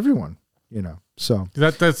it to everyone, So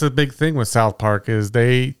that's a big thing with South Park is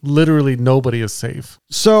they literally nobody is safe.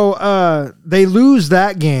 So they lose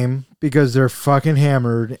that game because they're fucking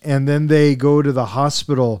hammered. And then they go to the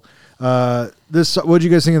hospital. What did you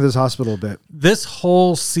guys think of this hospital bit? This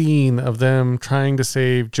whole scene of them trying to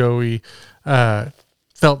save Joey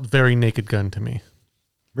felt very Naked Gun to me.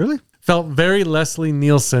 Really? Felt very Leslie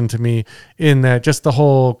Nielsen to me in that just the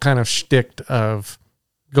whole kind of shtick of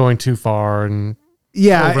going too far and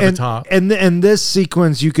over the top. And this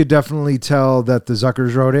sequence, you could definitely tell that the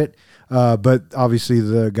Zuckers wrote it. But obviously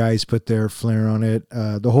the guys put their flair on it.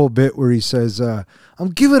 The whole bit where he says, "I'm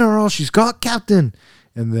giving her all she's got, Captain."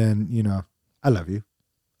 And then, "I love you.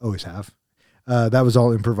 Always have." That was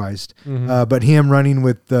all improvised. Mm-hmm. But him running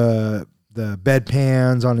with the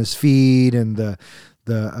bedpans on his feet and the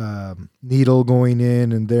needle going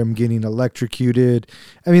in and them getting electrocuted.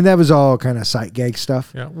 I mean, that was all kind of sight gag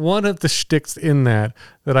stuff. Yeah. One of the shticks in that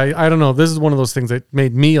I don't know, this is one of those things that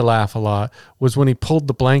made me laugh a lot, was when he pulled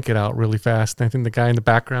the blanket out really fast. And I think the guy in the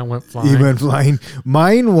background went flying. He went flying.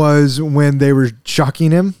 Mine was when they were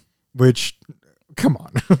shocking him, which... Come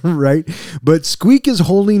on, right? But Squeak is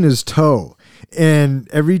holding his toe. And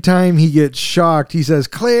every time he gets shocked, he says,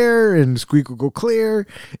 "Claire," and Squeak will go, "Claire."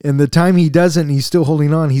 And the time he doesn't, he's still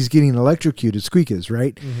holding on. He's getting electrocuted. Squeak is,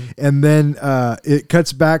 right? Mm-hmm. And then it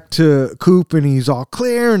cuts back to Coop and he's all,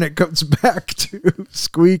 "Claire." And it comes back to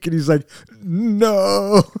Squeak and he's like,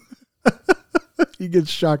 "No." He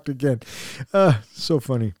gets shocked again. So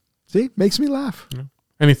funny. See, makes me laugh. Yeah.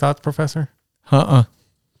 Any thoughts, Professor? I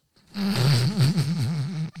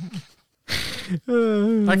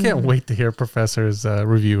can't wait to hear Professor's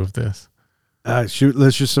review of this. Shoot,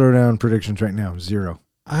 let's just throw down predictions right now. 0.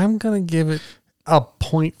 I'm going to give it a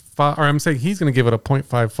 0.5, or I'm saying he's going to give it a 0.5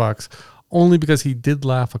 fucks, only because he did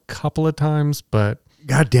laugh a couple of times, but...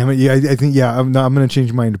 God damn it. Yeah, I think, I'm going to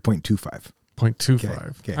change mine to 0.25.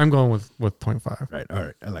 0.25. Okay. I'm going with 0.5. Right. All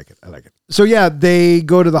right. I like it. So yeah, they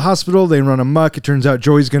go to the hospital. They run amok. It turns out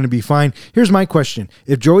Joey's going to be fine. Here's my question.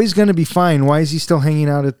 If Joey's going to be fine, why is he still hanging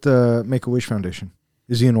out at the Make-A-Wish Foundation?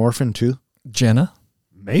 Is he an orphan too? Jenna?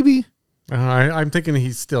 Maybe. I'm thinking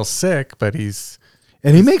he's still sick, but he's...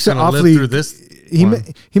 And he makes an awfully...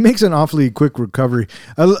 He makes an awfully quick recovery.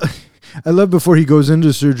 I love before he goes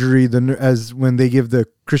into surgery, as when they give the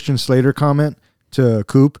Christian Slater comment to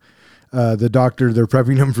Coop, the doctor, they're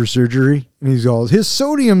prepping him for surgery, and he's all, "His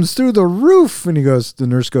sodium's through the roof." And the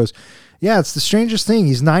nurse goes, "Yeah, it's the strangest thing.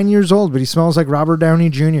 He's 9 years old, but he smells like Robert Downey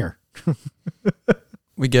Jr."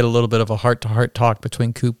 We get a little bit of a heart-to-heart talk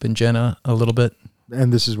between Coop and Jenna a little bit.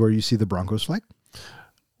 And this is where you see the Broncos flag.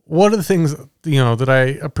 One of the things, that I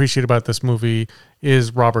appreciate about this movie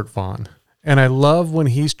is Robert Vaughn. And I love when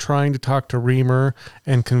he's trying to talk to Reamer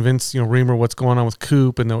and convince, Reamer what's going on with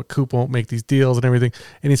Coop and that Coop won't make these deals and everything.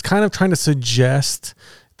 And he's kind of trying to suggest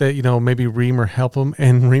that, maybe Reamer help him,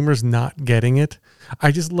 and Reamer's not getting it.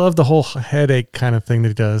 I just love the whole headache kind of thing that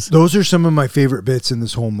he does. Those are some of my favorite bits in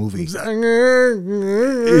this whole movie.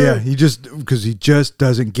 Yeah, because he just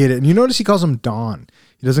doesn't get it. And you notice he calls him Don.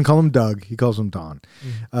 He doesn't call him Doug. He calls him Don.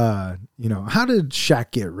 Mm-hmm. How did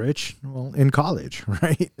Shaq get rich? Well, in college,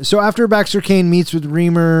 right? So after Baxter Kane meets with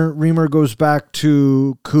Reamer goes back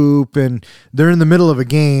to Coop, and they're in the middle of a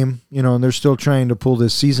game, and they're still trying to pull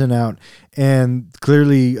this season out. And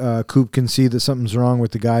clearly Coop can see that something's wrong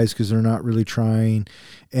with the guys because they're not really trying.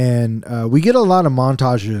 And we get a lot of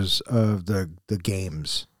montages of the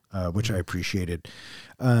games, which I appreciated.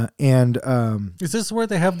 Is this where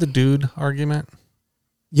they have the dude argument?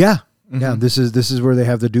 Yeah. Yeah, this is where they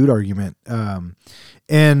have the dude argument.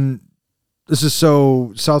 And this is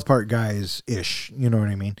so South Park guys-ish, you know what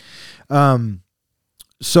I mean?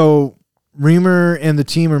 So Reamer and the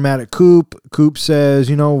team are mad at Coop. Coop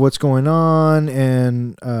says, what's going on?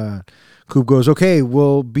 And Coop goes, okay,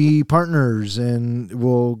 we'll be partners and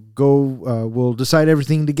we'll decide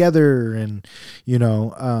everything together. And,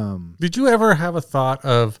 Did you ever have a thought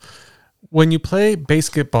of when you play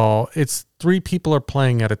basketball, it's 3 people are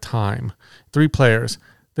playing at a time, 3 players.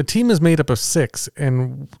 The team is made up of 6.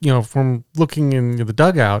 And, from looking in the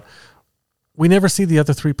dugout, we never see the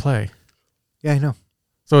other 3 play. Yeah, I know.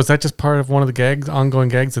 So is that just part of one of the ongoing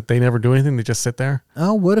gags that they never do anything? They just sit there?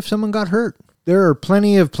 Oh, what if someone got hurt? There are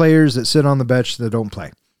plenty of players that sit on the bench that don't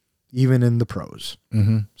play, even in the pros.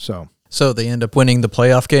 Mm-hmm. So they end up winning the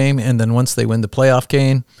playoff game, and then once they win the playoff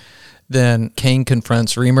game, then Kane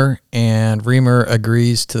confronts Reamer, and Reamer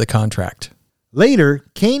agrees to the contract. Later,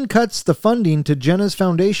 Kane cuts the funding to Jenna's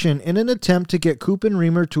foundation in an attempt to get Coop and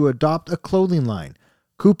Reamer to adopt a clothing line.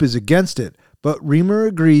 Coop is against it, but Reamer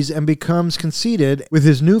agrees and becomes conceited with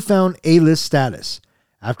his newfound A-list status.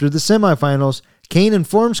 After the semifinals, Kane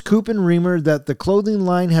informs Coop and Reamer that the clothing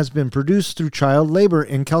line has been produced through child labor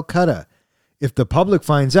in Calcutta. If the public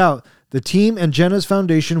finds out, the team and Jenna's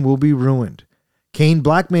foundation will be ruined. Kane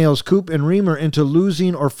blackmails Coop and Reamer into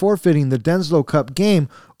losing or forfeiting the Denslow Cup game,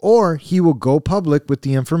 or he will go public with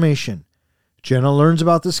the information. Jenna learns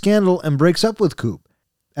about the scandal and breaks up with Coop,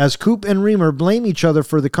 as Coop and Reamer blame each other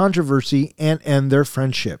for the controversy and end their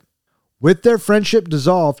friendship. With their friendship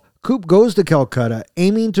dissolved, Coop goes to Calcutta,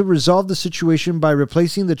 aiming to resolve the situation by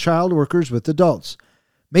replacing the child workers with adults.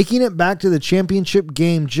 Making it back to the championship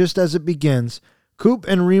game just as it begins, Coop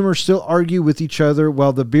and Reamer still argue with each other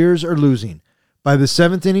while the Bears are losing. By the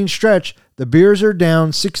 7th inning stretch, the Bears are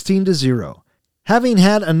down 16-0. Having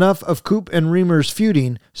had enough of Coop and Reamer's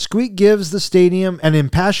feuding, Squeak gives the stadium an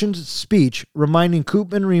impassioned speech reminding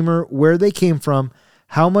Coop and Reamer where they came from,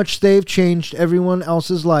 how much they've changed everyone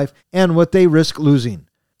else's life, and what they risk losing.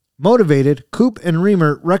 Motivated, Coop and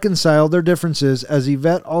Reamer reconcile their differences as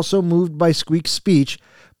Yvette, also moved by Squeak's speech,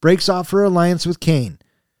 breaks off her alliance with Kane.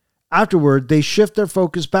 Afterward, they shift their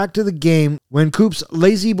focus back to the game when Coop's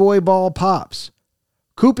lazy boy ball pops.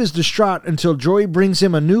 Coop is distraught until Joey brings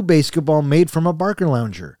him a new basketball made from a Barker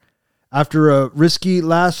Lounger. After a risky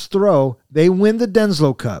last throw, they win the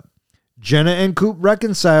Denslow Cup. Jenna and Coop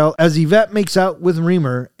reconcile as Yvette makes out with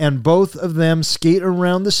Reamer, and both of them skate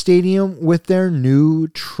around the stadium with their new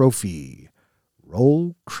trophy.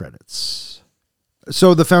 Roll credits.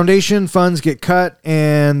 So the foundation funds get cut,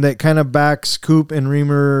 and that kind of backs Coop and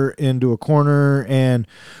Reamer into a corner, and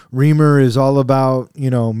Reamer is all about,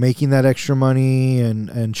 making that extra money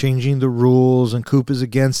and changing the rules, and Coop is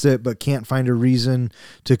against it but can't find a reason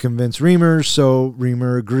to convince Reamer, so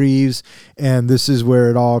Reamer agrees, and this is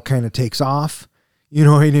where it all kind of takes off, you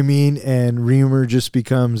know what I mean? And Reamer just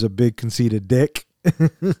becomes a big conceited dick.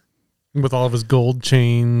 With all of his gold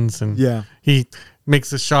chains, and yeah, he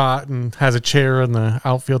makes a shot and has a chair in the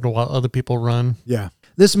outfield while other people run. Yeah.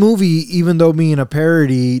 This movie, even though being a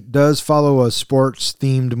parody, does follow a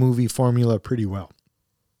sports-themed movie formula pretty well.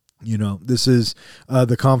 This is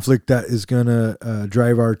the conflict that is going to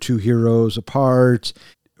drive our 2 heroes apart.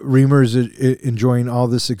 Reamer's enjoying all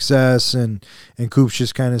the success, and Coop's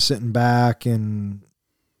just kind of sitting back, and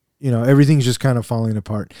everything's just kind of falling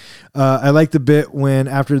apart. I like the bit when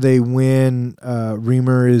after they win,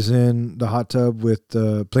 Reamer is in the hot tub with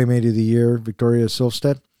the Playmate of the Year, Victoria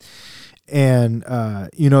Silvstedt. And,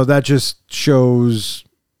 that just shows,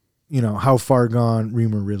 how far gone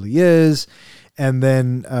Reamer really is. And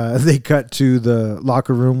then they cut to the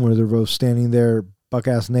locker room where they're both standing there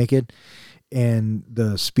buck-ass naked. And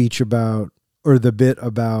the speech about, or the bit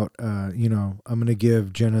about, I'm going to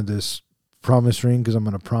give Jenna this promise ring because I'm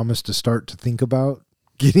going to promise to start to think about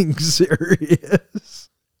getting serious.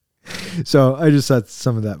 So I just thought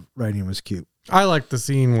some of that writing was cute. I like the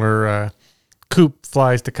scene where Coop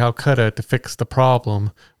flies to Calcutta to fix the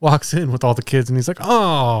problem, walks in with all the kids, and he's like,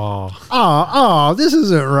 oh, this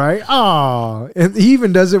isn't right. Oh, and he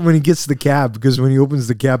even does it when he gets the cab, because when he opens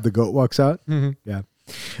the cab, the goat walks out. Mm-hmm. Yeah.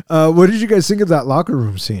 What did you guys think of that locker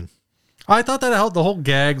room scene? I thought that the whole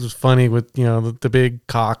gags was funny with, the big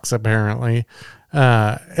cocks apparently,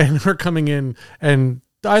 and her coming in, and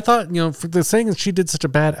I thought, for the saying that she did such a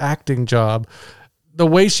bad acting job, the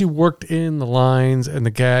way she worked in the lines and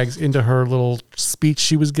the gags into her little speech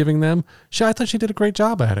she was giving them, I thought she did a great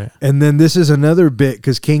job at it. And then this is another bit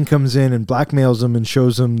because Kane comes in and blackmails him and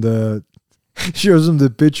shows him the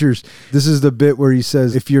pictures. This is the bit where he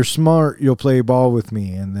says, "If you're smart, you'll play ball with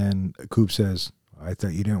me." And then Coop says, I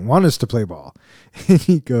thought you didn't want us to play ball. And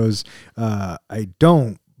he goes, I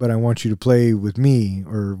don't, but I want you to play with me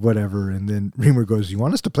or whatever. And then Reamer goes, you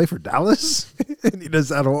want us to play for Dallas? And he does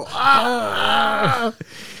that whole,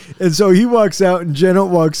 And so he walks out and Jenna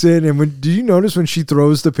walks in. And did you notice when she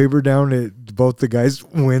throws the paper down, both the guys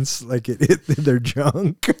wince like it hit their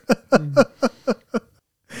junk?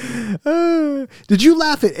 Did you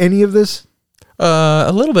laugh at any of this?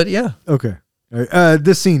 A little bit, yeah. Okay.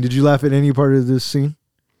 This scene, did you laugh at any part of this scene?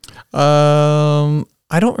 I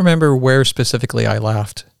don't remember where specifically I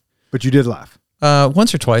laughed. But you did laugh.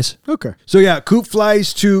 Once or twice. Okay. So yeah, Coop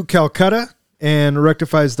flies to Calcutta and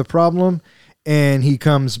rectifies the problem, and he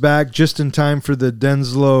comes back just in time for the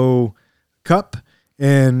Denslow Cup.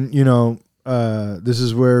 And, this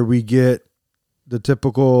is where we get the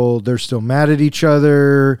typical, they're still mad at each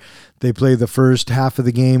other. They play the first half of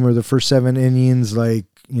the game or the first 7 innings like,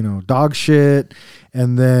 dog shit.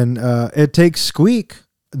 And then it takes Squeak,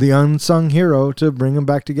 the unsung hero, to bring them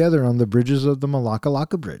back together on the bridges of the Malacca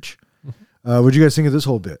Lacca Bridge. What'd you guys think of this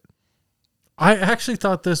whole bit? I actually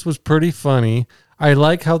thought this was pretty funny. I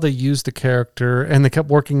like how they used the character, and they kept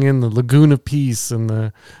working in the Lagoon of Peace and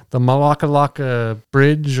the Malacca Lacca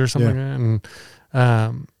Bridge or something like that.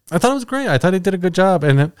 And I thought it was great. I thought he did a good job.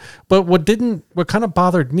 But what kind of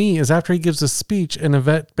bothered me is after he gives a speech and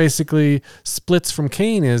Yvette basically splits from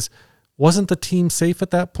Kane wasn't the team safe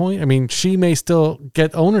at that point? I mean, she may still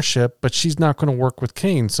get ownership, but she's not going to work with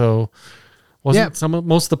Kane. So wasn't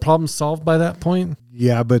most of the problems solved by that point?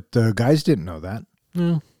 Yeah, but the guys didn't know that.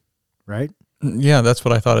 Yeah. Right? Yeah, that's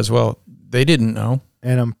what I thought as well. They didn't know.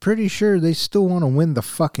 And I'm pretty sure they still want to win the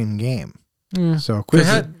fucking game. Yeah. So they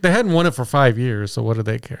hadn't won it for 5 years, so what do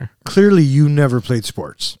they care? Clearly, you never played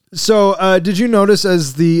sports. So did you notice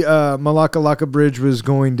as the Malacca Lacca Bridge was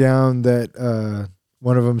going down that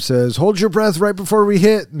one of them says, hold your breath right before we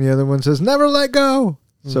hit, and the other one says, never let go.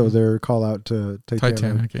 So their call out to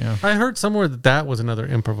Titanic. Yeah. I heard somewhere that was another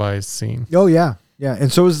improvised scene. Oh, yeah. Yeah,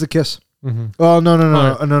 and so was the kiss. Mm-hmm. Oh,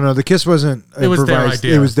 no. The kiss wasn't It was their improvised.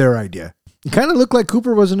 idea. It was their idea. It kind of looked like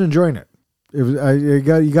Cooper wasn't enjoying it. It was.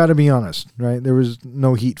 You got to be honest, right? There was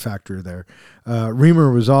no heat factor there.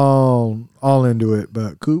 Reamer was all into it,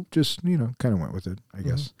 but Coop just kind of went with it, I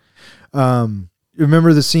guess.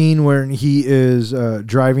 Remember the scene where he is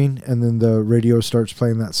driving and then the radio starts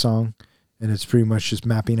playing that song, and it's pretty much just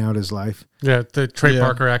mapping out his life. Yeah, the Trey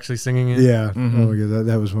Parker actually singing it. Yeah. Mm-hmm. Oh my god,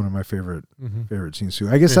 that was one of my favorite scenes too.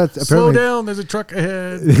 I guess that's Slow apparently. down, there's a truck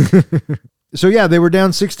ahead. So yeah, they were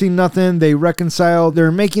down 16-0. They reconciled.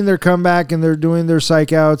 They're making their comeback and they're doing their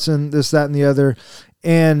psych outs and this, that, and the other.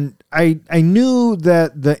 And I knew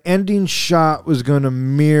that the ending shot was going to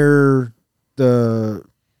mirror the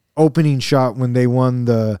opening shot when they won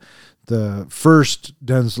the first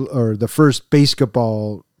the first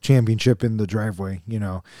basketball championship in the driveway.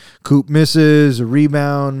 Coop misses a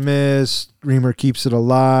rebound miss. Reamer keeps it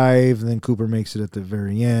alive, and then Cooper makes it at the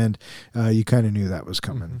very end. You kind of knew that was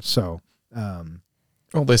coming. So.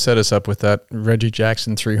 Well, they set us up with that Reggie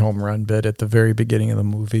Jackson 3 home run bit at the very beginning of the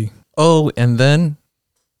movie. Oh, and then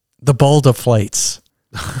the ball deflates.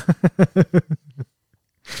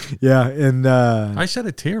 Yeah, and I shed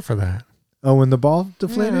a tear for that. oh, when the ball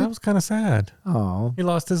deflated? Yeah, that was kind of sad. Oh. He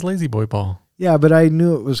lost his lazy boy ball. Yeah, but I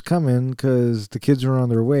knew it was coming because the kids were on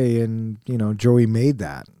their way, and Joey made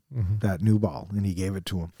that new ball, and he gave it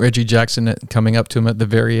to him. Reggie Jackson coming up to him at the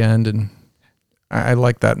very end, and I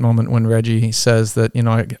like that moment when Reggie says that,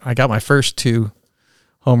 I got my first 2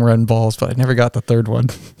 home run balls, but I never got the third one.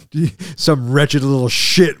 Some wretched little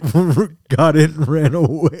shit got it and ran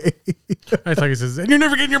away. I thought he says, and you're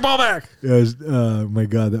never getting your ball back. Oh my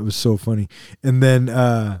God, that was so funny. And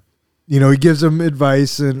then, he gives him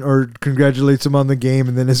advice or congratulates him on the game.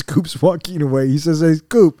 And then as Coop's walking away, he says, hey,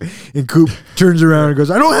 Coop. And Coop turns around and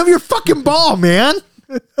goes, I don't have your fucking ball, man.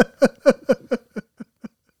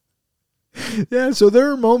 Yeah, so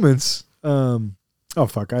there are moments. I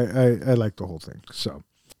like the whole thing. So,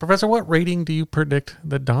 Professor, what rating do you predict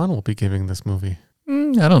that Don will be giving this movie?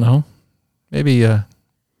 I don't know. Maybe 3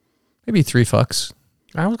 fucks.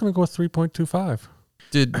 I was going to go with 3.25.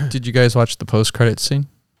 Did you guys watch the post-credit scene?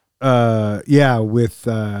 Yeah, with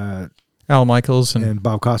Al Michaels and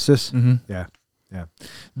Bob Costas. Mhm. Yeah.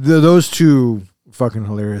 Those two fucking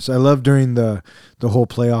hilarious. I love during the whole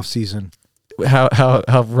playoff season.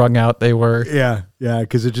 how wrung out they were. Yeah,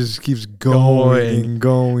 because it just keeps going and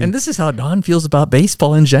going. And this is how Don feels about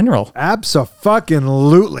baseball in general.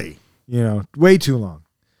 Abso-fucking-lutely. Way too long.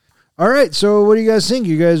 All right, so what do you guys think?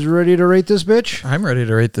 You guys ready to rate this bitch? I'm ready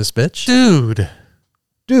to rate this bitch. Dude.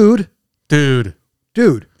 Dude.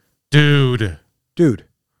 Dude.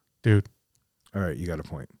 All right, you got a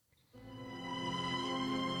point.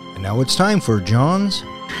 And now it's time for John's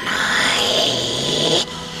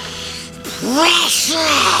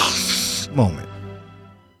Precious Moment.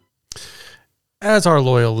 As our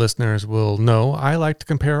loyal listeners will know, I like to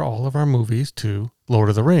compare all of our movies to Lord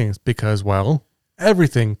of the Rings because, well,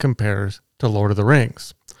 everything compares to Lord of the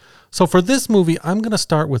Rings. So for this movie, I'm going to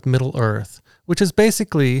start with Middle-earth, which is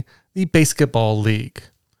basically the Basketball League.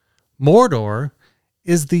 Mordor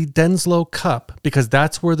is the Denslow Cup because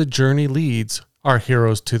that's where the journey leads our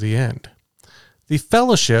heroes to the end. The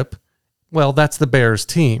Fellowship, well, that's the Bears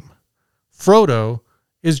team. Frodo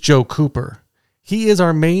is Joe Cooper. He is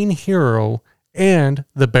our main hero and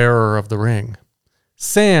the bearer of the ring.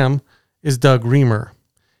 Sam is Doug Reamer.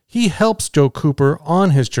 He helps Joe Cooper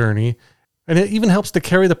on his journey, and it even helps to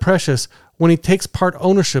carry the Precious when he takes part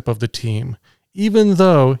ownership of the team, even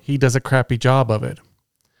though he does a crappy job of it.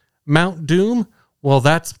 Mount Doom, well,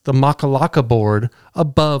 that's the Makalaka board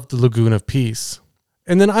above the Lagoon of Peace.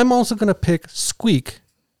 And then I'm also going to pick Squeak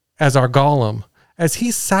as our Gollum, as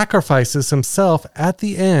he sacrifices himself at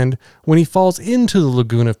the end when he falls into the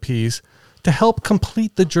Lagoon of Peace to help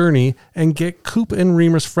complete the journey and get Coop and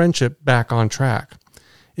Reamer's friendship back on track.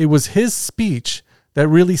 It was his speech that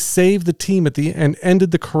really saved the team at the end, ended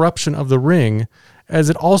the corruption of the ring, as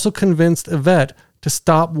it also convinced Yvette to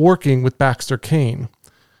stop working with Baxter Kane.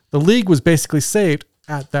 The League was basically saved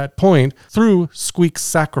at that point through Squeak's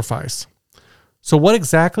sacrifice. So what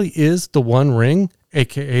exactly is the One Ring,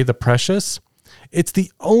 aka the Precious? It's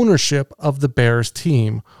the ownership of the Bears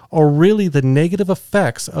team, or really the negative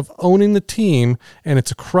effects of owning the team and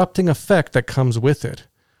its corrupting effect that comes with it.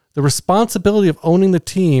 The responsibility of owning the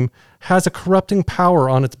team has a corrupting power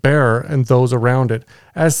on its bearer and those around it,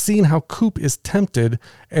 as seen how Coop is tempted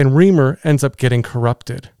and Reamer ends up getting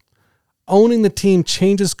corrupted. Owning the team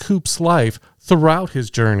changes Coop's life throughout his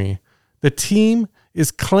journey. The team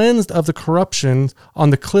is cleansed of the corruption on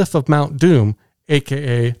the cliff of Mount Doom,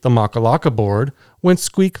 aka the Makalaka board, when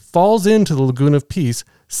Squeak falls into the Lagoon of Peace,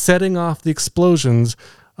 setting off the explosions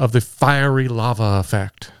of the fiery lava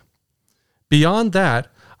effect. Beyond that,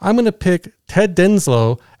 I'm going to pick Ted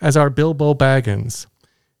Denslow as our Bilbo Baggins.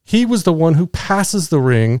 He was the one who passes the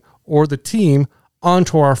ring, or the team,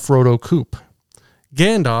 onto our Frodo Coop.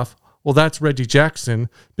 Gandalf, well, that's Reggie Jackson,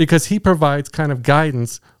 because he provides kind of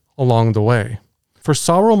guidance along the way. For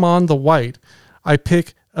Saruman the White, I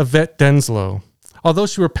pick Yvette Denslow, although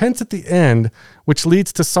she repents at the end, which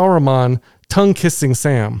leads to Saruman tongue-kissing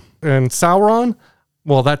Sam. And Sauron,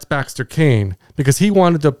 well, that's Baxter Kane, because he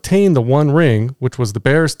wanted to obtain the One Ring, which was the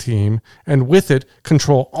Bears team, and with it,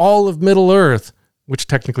 control all of Middle-earth, which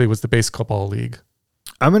technically was the Basketball League.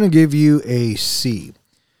 I'm going to give you a C,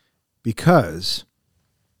 because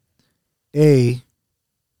A,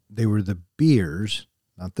 they were the Bears,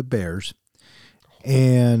 not the Bears,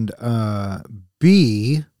 and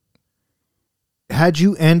B, had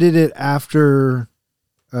you ended it after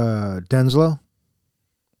Denslow,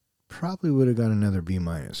 probably would have got another B-.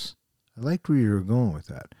 I liked where you were going with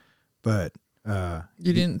that, but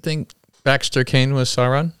You didn't think Baxter Kane was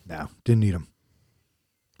Sauron? no, didn't need him.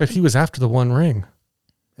 But he was after the One Ring.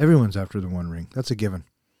 Everyone's after the One Ring. That's a given.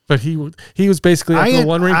 But he was basically after the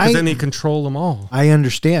One Ring because then he controlled them all. I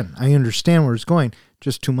understand where it's going.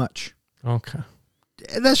 Just too much. Okay.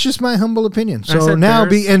 That's just my humble opinion. I So said now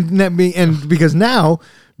Bears.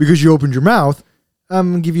 because you opened your mouth,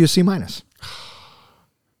 I'm gonna give you a C-.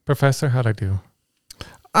 Professor, how'd I do?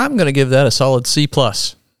 I'm going to give that a solid C+.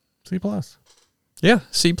 C+. Yeah,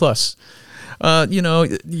 C+.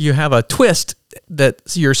 You have a twist that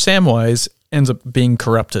your Samwise ends up being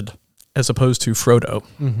corrupted as opposed to Frodo.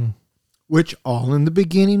 Mm-hmm. Which all in the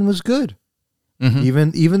beginning was good. Mm-hmm.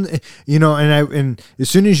 Even and as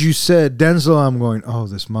soon as you said Denzel, I'm going, oh,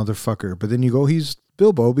 this motherfucker. But then you go, he's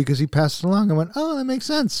Bilbo because he passed it along. I went, oh, that makes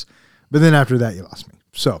sense. But then after that, you lost me.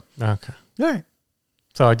 So Okay. all right,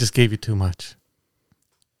 So I just gave you too much.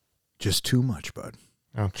 just too much, bud.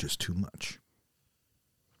 Okay. Just too much.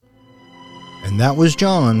 And that was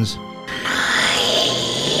John's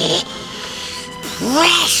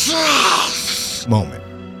Precious Moment.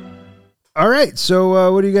 All right,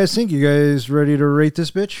 so what do you guys think? You guys ready to rate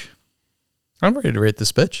this bitch? I'm ready to rate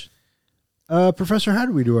this bitch. Professor, how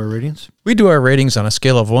do we do our ratings? We do our ratings on a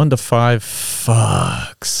scale of 1 to 5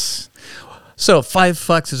 fucks. So 5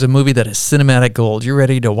 fucks is a movie that is cinematic gold. You're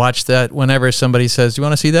ready to watch that whenever somebody says, "Do you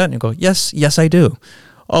want to see that?" And you go, yes, I do.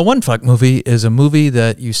 A 1 fuck movie is a movie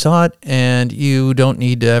that you saw it and you don't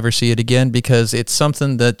need to ever see it again because it's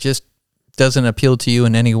something that just doesn't appeal to you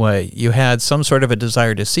in any way. You had some sort of a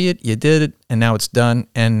desire to see it, you did it, and now it's done,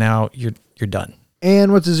 and now you're done.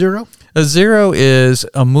 And what's a zero? A zero is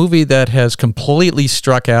a movie that has completely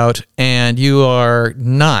struck out and you are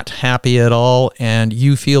not happy at all and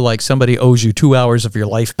you feel like somebody owes you 2 hours of your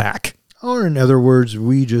life back. Or in other words,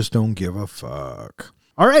 we just don't give a fuck.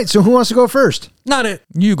 All right, so who wants to go first? Not it.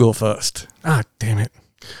 You go first. Ah, damn it.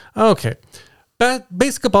 Okay.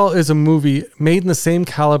 Basketball is a movie made in the same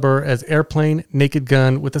caliber as Airplane, Naked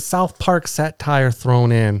Gun, with a South Park satire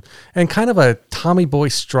thrown in, and kind of a Tommy Boy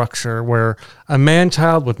structure where a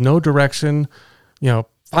man-child with no direction,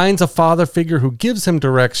 finds a father figure who gives him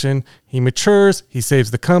direction, he matures, he saves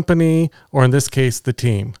the company, or in this case, the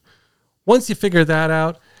team. Once you figure that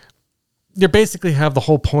out, you basically have the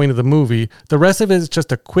whole point of the movie. The rest of it is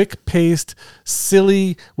just a quick-paced,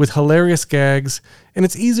 silly, with hilarious gags, and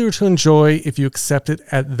it's easier to enjoy if you accept it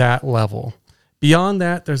at that level. Beyond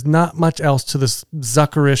that, there's not much else to this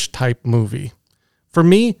Zuckerish type movie. For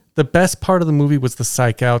me, the best part of the movie was the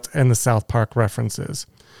psych outs and the South Park references.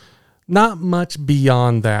 Not much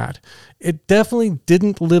beyond that. It definitely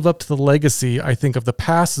didn't live up to the legacy, I think, of the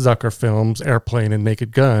past Zucker films, Airplane and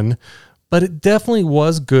Naked Gun, but it definitely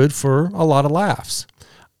was good for a lot of laughs.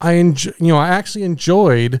 I actually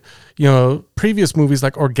enjoyed, previous movies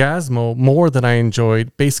like Orgasmo more than I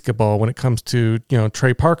enjoyed Basketball when it comes to,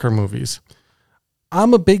 Trey Parker movies.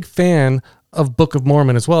 I'm a big fan of Book of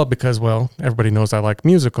Mormon as well because, well, everybody knows I like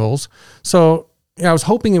musicals. So I was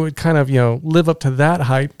hoping it would kind of, live up to that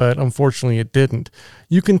hype, but unfortunately it didn't.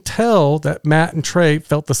 You can tell that Matt and Trey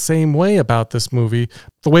felt the same way about this movie,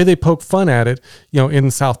 the way they poke fun at it, in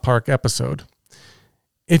the South Park episode.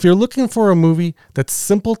 If you're looking for a movie that's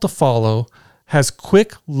simple to follow, has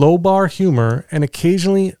quick, low-bar humor, and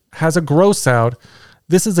occasionally has a gross out,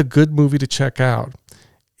 this is a good movie to check out.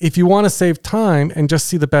 If you want to save time and just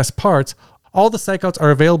see the best parts, all the psych outs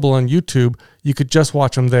are available on YouTube. You could just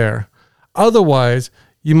watch them there. Otherwise,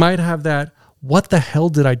 you might have that, what the hell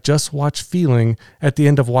did I just watch feeling at the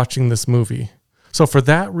end of watching this movie? So for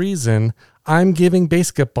that reason, I'm giving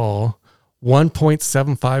Basketball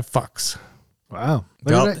 1.75 fucks. Wow.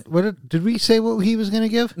 Did we say what he was going to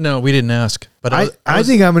give? No, we didn't ask. But I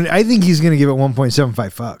think he's going to give it 1.75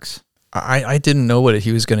 fucks. I didn't know what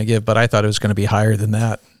he was going to give, but I thought it was going to be higher than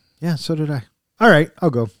that. Yeah, so did I. All right, I'll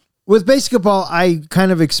go. With Basketball, I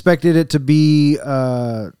kind of expected it to be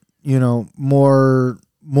more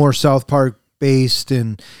South Park based,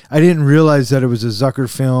 and I didn't realize that it was a Zucker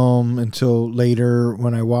film until later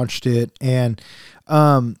when I watched it. And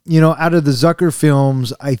out of the Zucker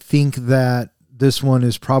films, I think that this one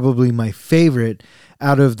is probably my favorite.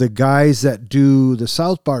 Out of the guys that do the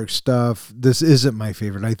South Park stuff, this isn't my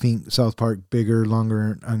favorite. I think South Park, bigger,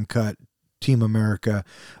 longer, uncut, Team America.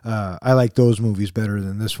 I like those movies better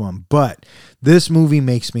than this one. But this movie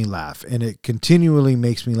makes me laugh, and it continually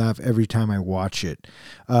makes me laugh every time I watch it.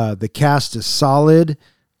 The cast is solid.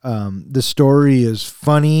 The story is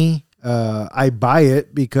funny. I buy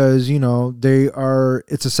it because,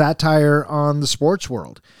 it's a satire on the sports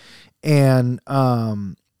world. And,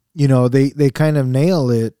 they kind of nail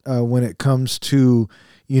it when it comes to,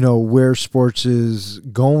 where sports is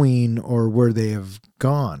going or where they have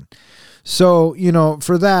gone. So,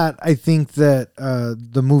 for that, I think that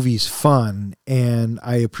the movie's fun, and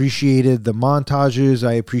I appreciated the montages.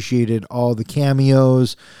 I appreciated all the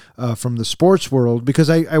cameos from the sports world because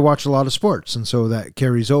I watch a lot of sports, and so that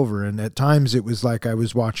carries over. And at times it was like I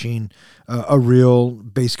was watching a real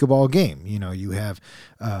basketball game. You have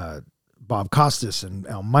Bob Costas and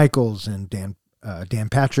Al Michaels and Dan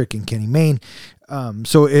Patrick and Kenny Mayne.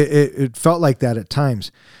 So it felt like that at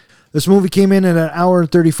times. This movie came in at an hour and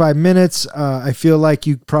 35 minutes. I feel like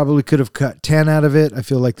you probably could have cut 10 out of it. I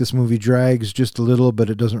feel like this movie drags just a little, but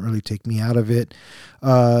it doesn't really take me out of it.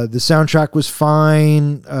 The soundtrack was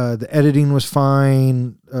fine. The editing was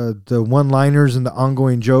fine. The one-liners and the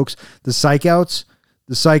ongoing jokes. The psych outs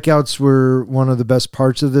were one of the best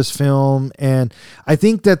parts of this film. And I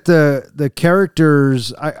think that the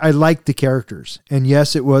characters, I liked the characters. And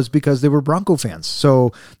yes, it was because they were Bronco fans.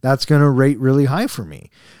 So that's going to rate really high for me.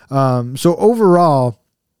 So overall,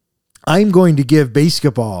 I'm going to give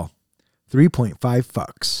Basketball 3.5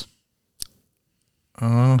 fucks.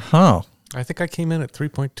 I think I came in at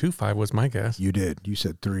 3.25 was my guess. You did. You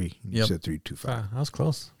said 3. You said 3.25. I was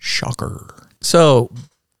close. Shocker. So,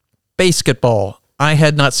 Basketball. I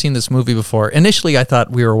had not seen this movie before. Initially, I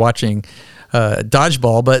thought we were watching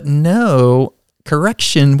Dodgeball, but no,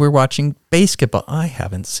 correction, we're watching Basketball. I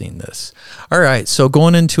haven't seen this. All right, so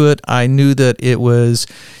going into it, I knew that it was,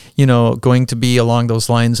 going to be along those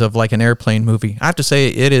lines of like an Airplane movie. I have to say,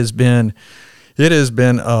 it has been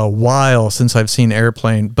a while since I've seen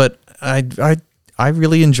Airplane, but I I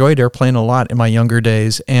really enjoyed Airplane a lot in my younger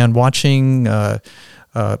days, and watching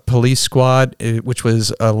Police Squad, which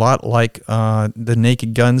was a lot like the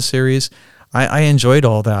Naked Gun series, I enjoyed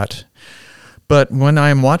all that. But when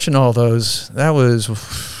I'm watching all those, that was a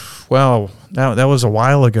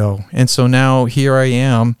while ago. And so now here I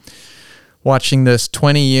am watching this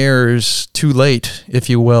 20 years too late, if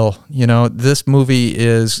you will. You know, this movie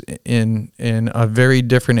is in a very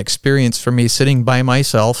different experience for me, sitting by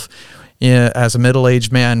myself as a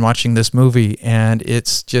middle-aged man watching this movie. And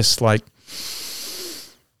it's just like,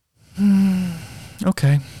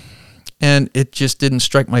 okay. And it just didn't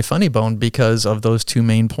strike my funny bone because of those two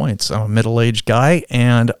main points. I'm a middle-aged guy,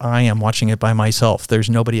 and I am watching it by myself. There's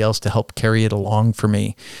nobody else to help carry it along for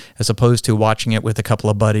me, as opposed to watching it with a couple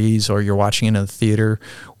of buddies, or you're watching it in the theater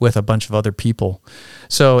with a bunch of other people.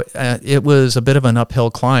 So it was a bit of an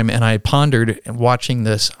uphill climb, and I pondered watching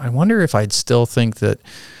this. I wonder if I'd still think that,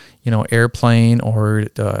 you know, Airplane or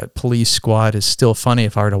Police Squad is still funny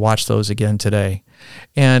if I were to watch those again today.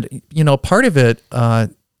 And, you know, part of it...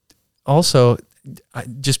 also,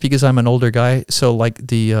 just because I'm an older guy, so like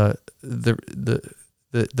the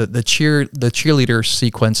cheerleader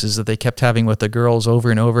sequences that they kept having with the girls over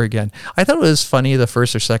and over again, I thought it was funny the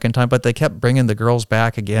first or second time, but they kept bringing the girls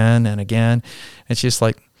back again and again. It's just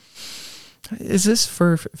like, is this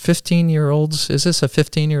for 15-year-olds? Is this a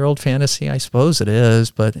 15-year-old fantasy? I suppose it is,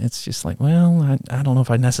 but it's just like, well, I don't know if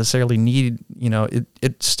I necessarily need, you know,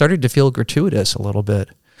 it started to feel gratuitous a little bit.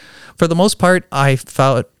 For the most part, I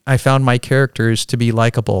found my characters to be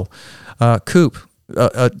likable. Coop,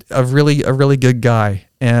 a really good guy,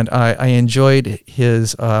 and I enjoyed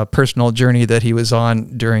his personal journey that he was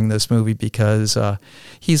on during this movie because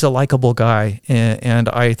he's a likable guy, and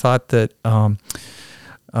I thought that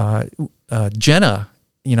Jenna,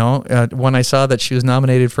 you know, when I saw that she was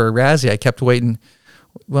nominated for a Razzie, I kept waiting.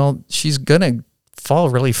 Well, she's gonna fall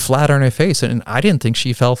really flat on her face, and I didn't think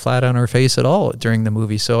she fell flat on her face at all during the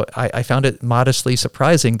movie. So I found it modestly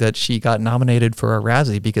surprising that she got nominated for a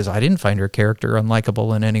Razzie because I didn't find her character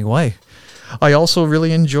unlikable in any way. I also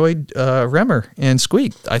really enjoyed Remmer and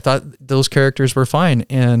Squeak. I thought those characters were fine,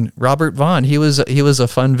 and Robert Vaughn, he was a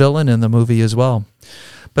fun villain in the movie as well.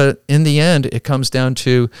 But in the end, it comes down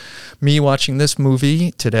to me watching this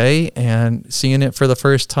movie today and seeing it for the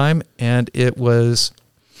first time, and it was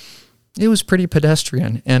pretty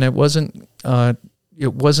pedestrian, and it wasn't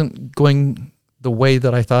going the way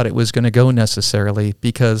that I thought it was going to go necessarily,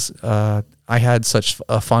 because I had such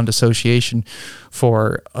a fond association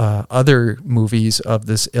for other movies of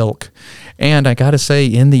this ilk. And I got to say,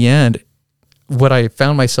 in the end, what I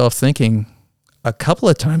found myself thinking a couple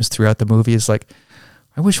of times throughout the movie is like,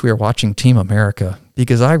 I wish we were watching Team America,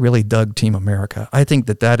 because I really dug Team America. I think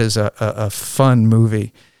that is a fun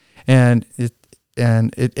movie, and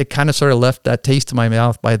it kind of sort of left that taste in my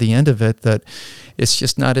mouth by the end of it, that it's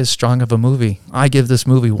just not as strong of a movie. I give this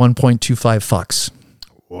movie 1.25 fucks.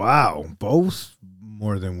 Wow, both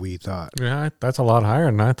more than we thought. Yeah, that's a lot higher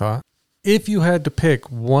than I thought. If you had to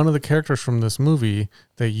pick one of the characters from this movie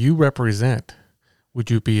that you represent,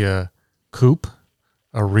 would you be a Coop,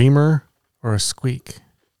 a Reamer, or a Squeak?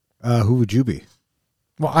 Who would you be?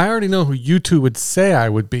 Well, I already know who you two would say I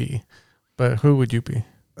would be, but who would you be?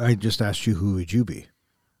 I just asked you, who would you be?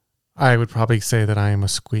 I would probably say that I am a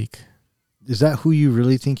Squeak. Is that who you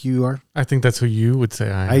really think you are? I think that's who you would say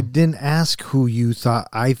I am. I didn't ask who you thought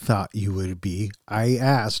I thought you would be. I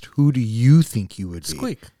asked, who do you think you would be?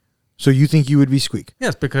 Squeak. So you think you would be Squeak?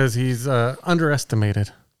 Yes, because he's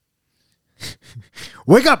underestimated.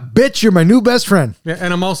 Wake up, bitch. You're my new best friend. Yeah,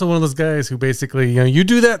 and I'm also one of those guys who basically, you know, you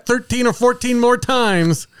do that 13 or 14 more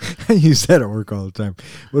times. You said at work all the time.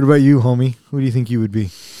 What about you, homie? Who do you think you would be?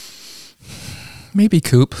 Maybe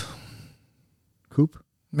Coop. Coop?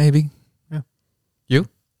 Maybe. Yeah. You?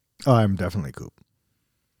 Oh, I'm definitely Coop.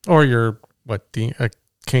 Or you're,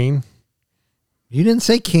 Kane? You didn't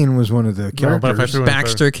say Kane was one of the characters. No, but if I threw in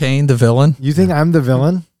Baxter Kane, the villain. You think I'm the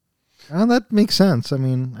villain? Oh, that makes sense. I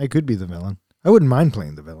mean, I could be the villain. I wouldn't mind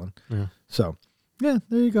playing the villain. Yeah. So, yeah,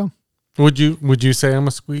 there you go. Would you say I'm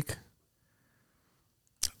a Squeak?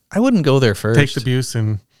 I wouldn't go there first. Take the abuse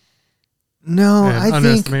and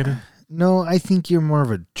underestimated? I think you're more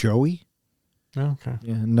of a Joey. Oh, okay.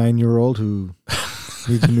 Yeah, a 9-year-old who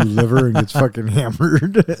needs a new liver and gets fucking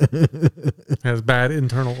hammered. Has bad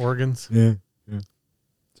internal organs. Yeah.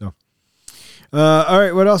 So, all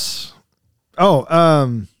right, what else?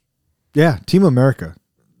 Oh, yeah, Team America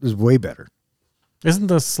is way better. Isn't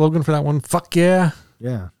the slogan for that one, fuck yeah?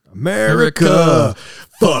 Yeah. America,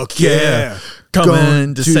 fuck yeah.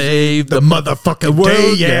 Coming to save the motherfucking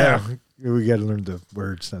world. Yeah. We got to learn the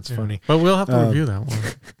words. That's funny. But we'll have to review that one.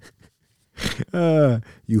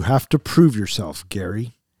 You have to prove yourself,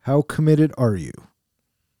 Gary. How committed are you?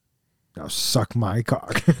 Now suck my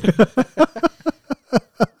cock.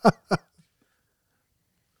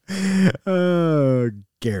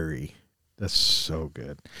 Gary. That's so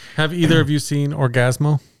good. Have either of you seen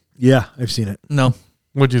Orgasmo? Yeah, I've seen it. No.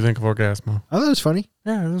 What'd you think of Orgasmo? I thought it was funny.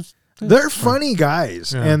 Yeah, it was They're funny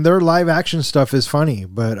guys, Yeah. and their live action stuff is funny,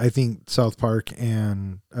 but I think South Park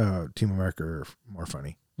and Team America are more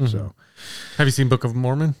funny. So, Have you seen Book of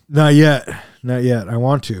Mormon? not yet. Not yet. I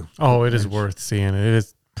want to. Oh, it is worth seeing. It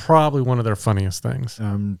is probably one of their funniest things.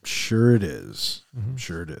 I'm sure it is. I'm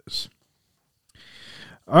sure it is.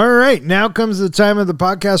 All right, now comes the time of the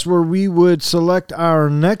podcast where we would select our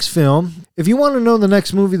next film. If you want to know the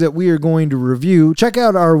next movie that we are going to review, check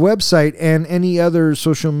out our website and any other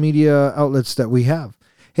social media outlets that we have.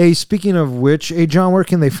 Hey, speaking of which, hey, John, where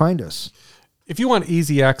can they find us? If you want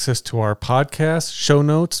easy access to our podcast, show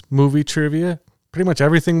notes, movie trivia, pretty much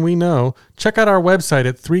everything we know, check out our website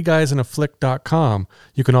at threeguysandaflick.com.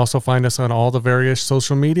 You can also find us on all the various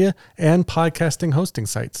social media and podcasting hosting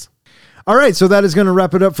sites. All right, so that is going to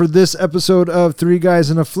wrap it up for this episode of Three Guys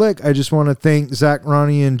and a Flick. I just want to thank Zach,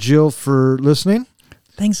 Ronnie, and Jill for listening.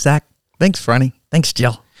 Thanks, Zach. Thanks, Ronnie. Thanks,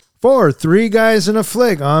 Jill. For Three Guys and a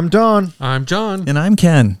Flick, I'm Don. I'm John. And I'm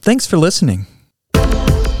Ken. Thanks for listening.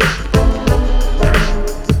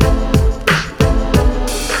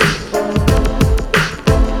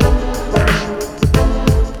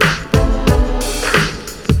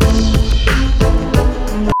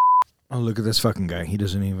 Oh, look at this fucking guy. He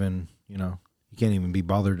doesn't even, he can't even be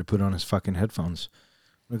bothered to put on his fucking headphones.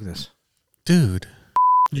 Look at this. Dude,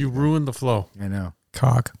 you ruined the flow. I know.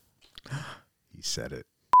 Cock. He said it.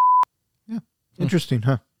 Yeah. Interesting,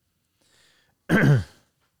 huh?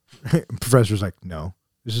 Professor's like, no,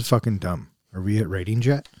 this is fucking dumb. Are we at ratings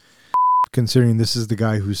yet? Considering this is the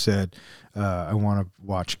guy who said, I want to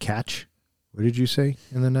watch Catch. What did you say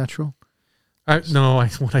in The Natural?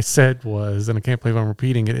 What I said was, and I can't believe I'm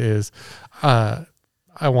repeating it, is I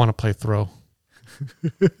want to play Throw.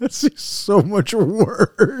 That's so much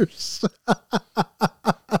worse.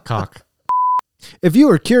 Cock. If you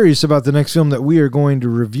are curious about the next film that we are going to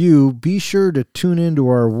review, be sure to tune into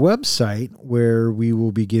our website where we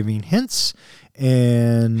will be giving hints.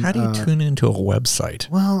 And How do you tune into a website?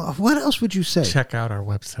 well, what else would you say? Check out our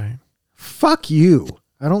website. Fuck you.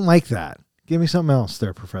 I don't like that. Give me something else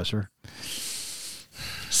there, Professor.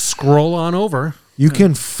 Scroll on over. You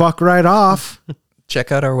can fuck right off.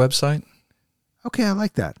 Check out our website. Okay, I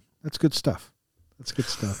like that. That's good stuff.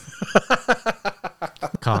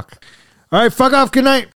 Cock. All right, fuck off. Good night.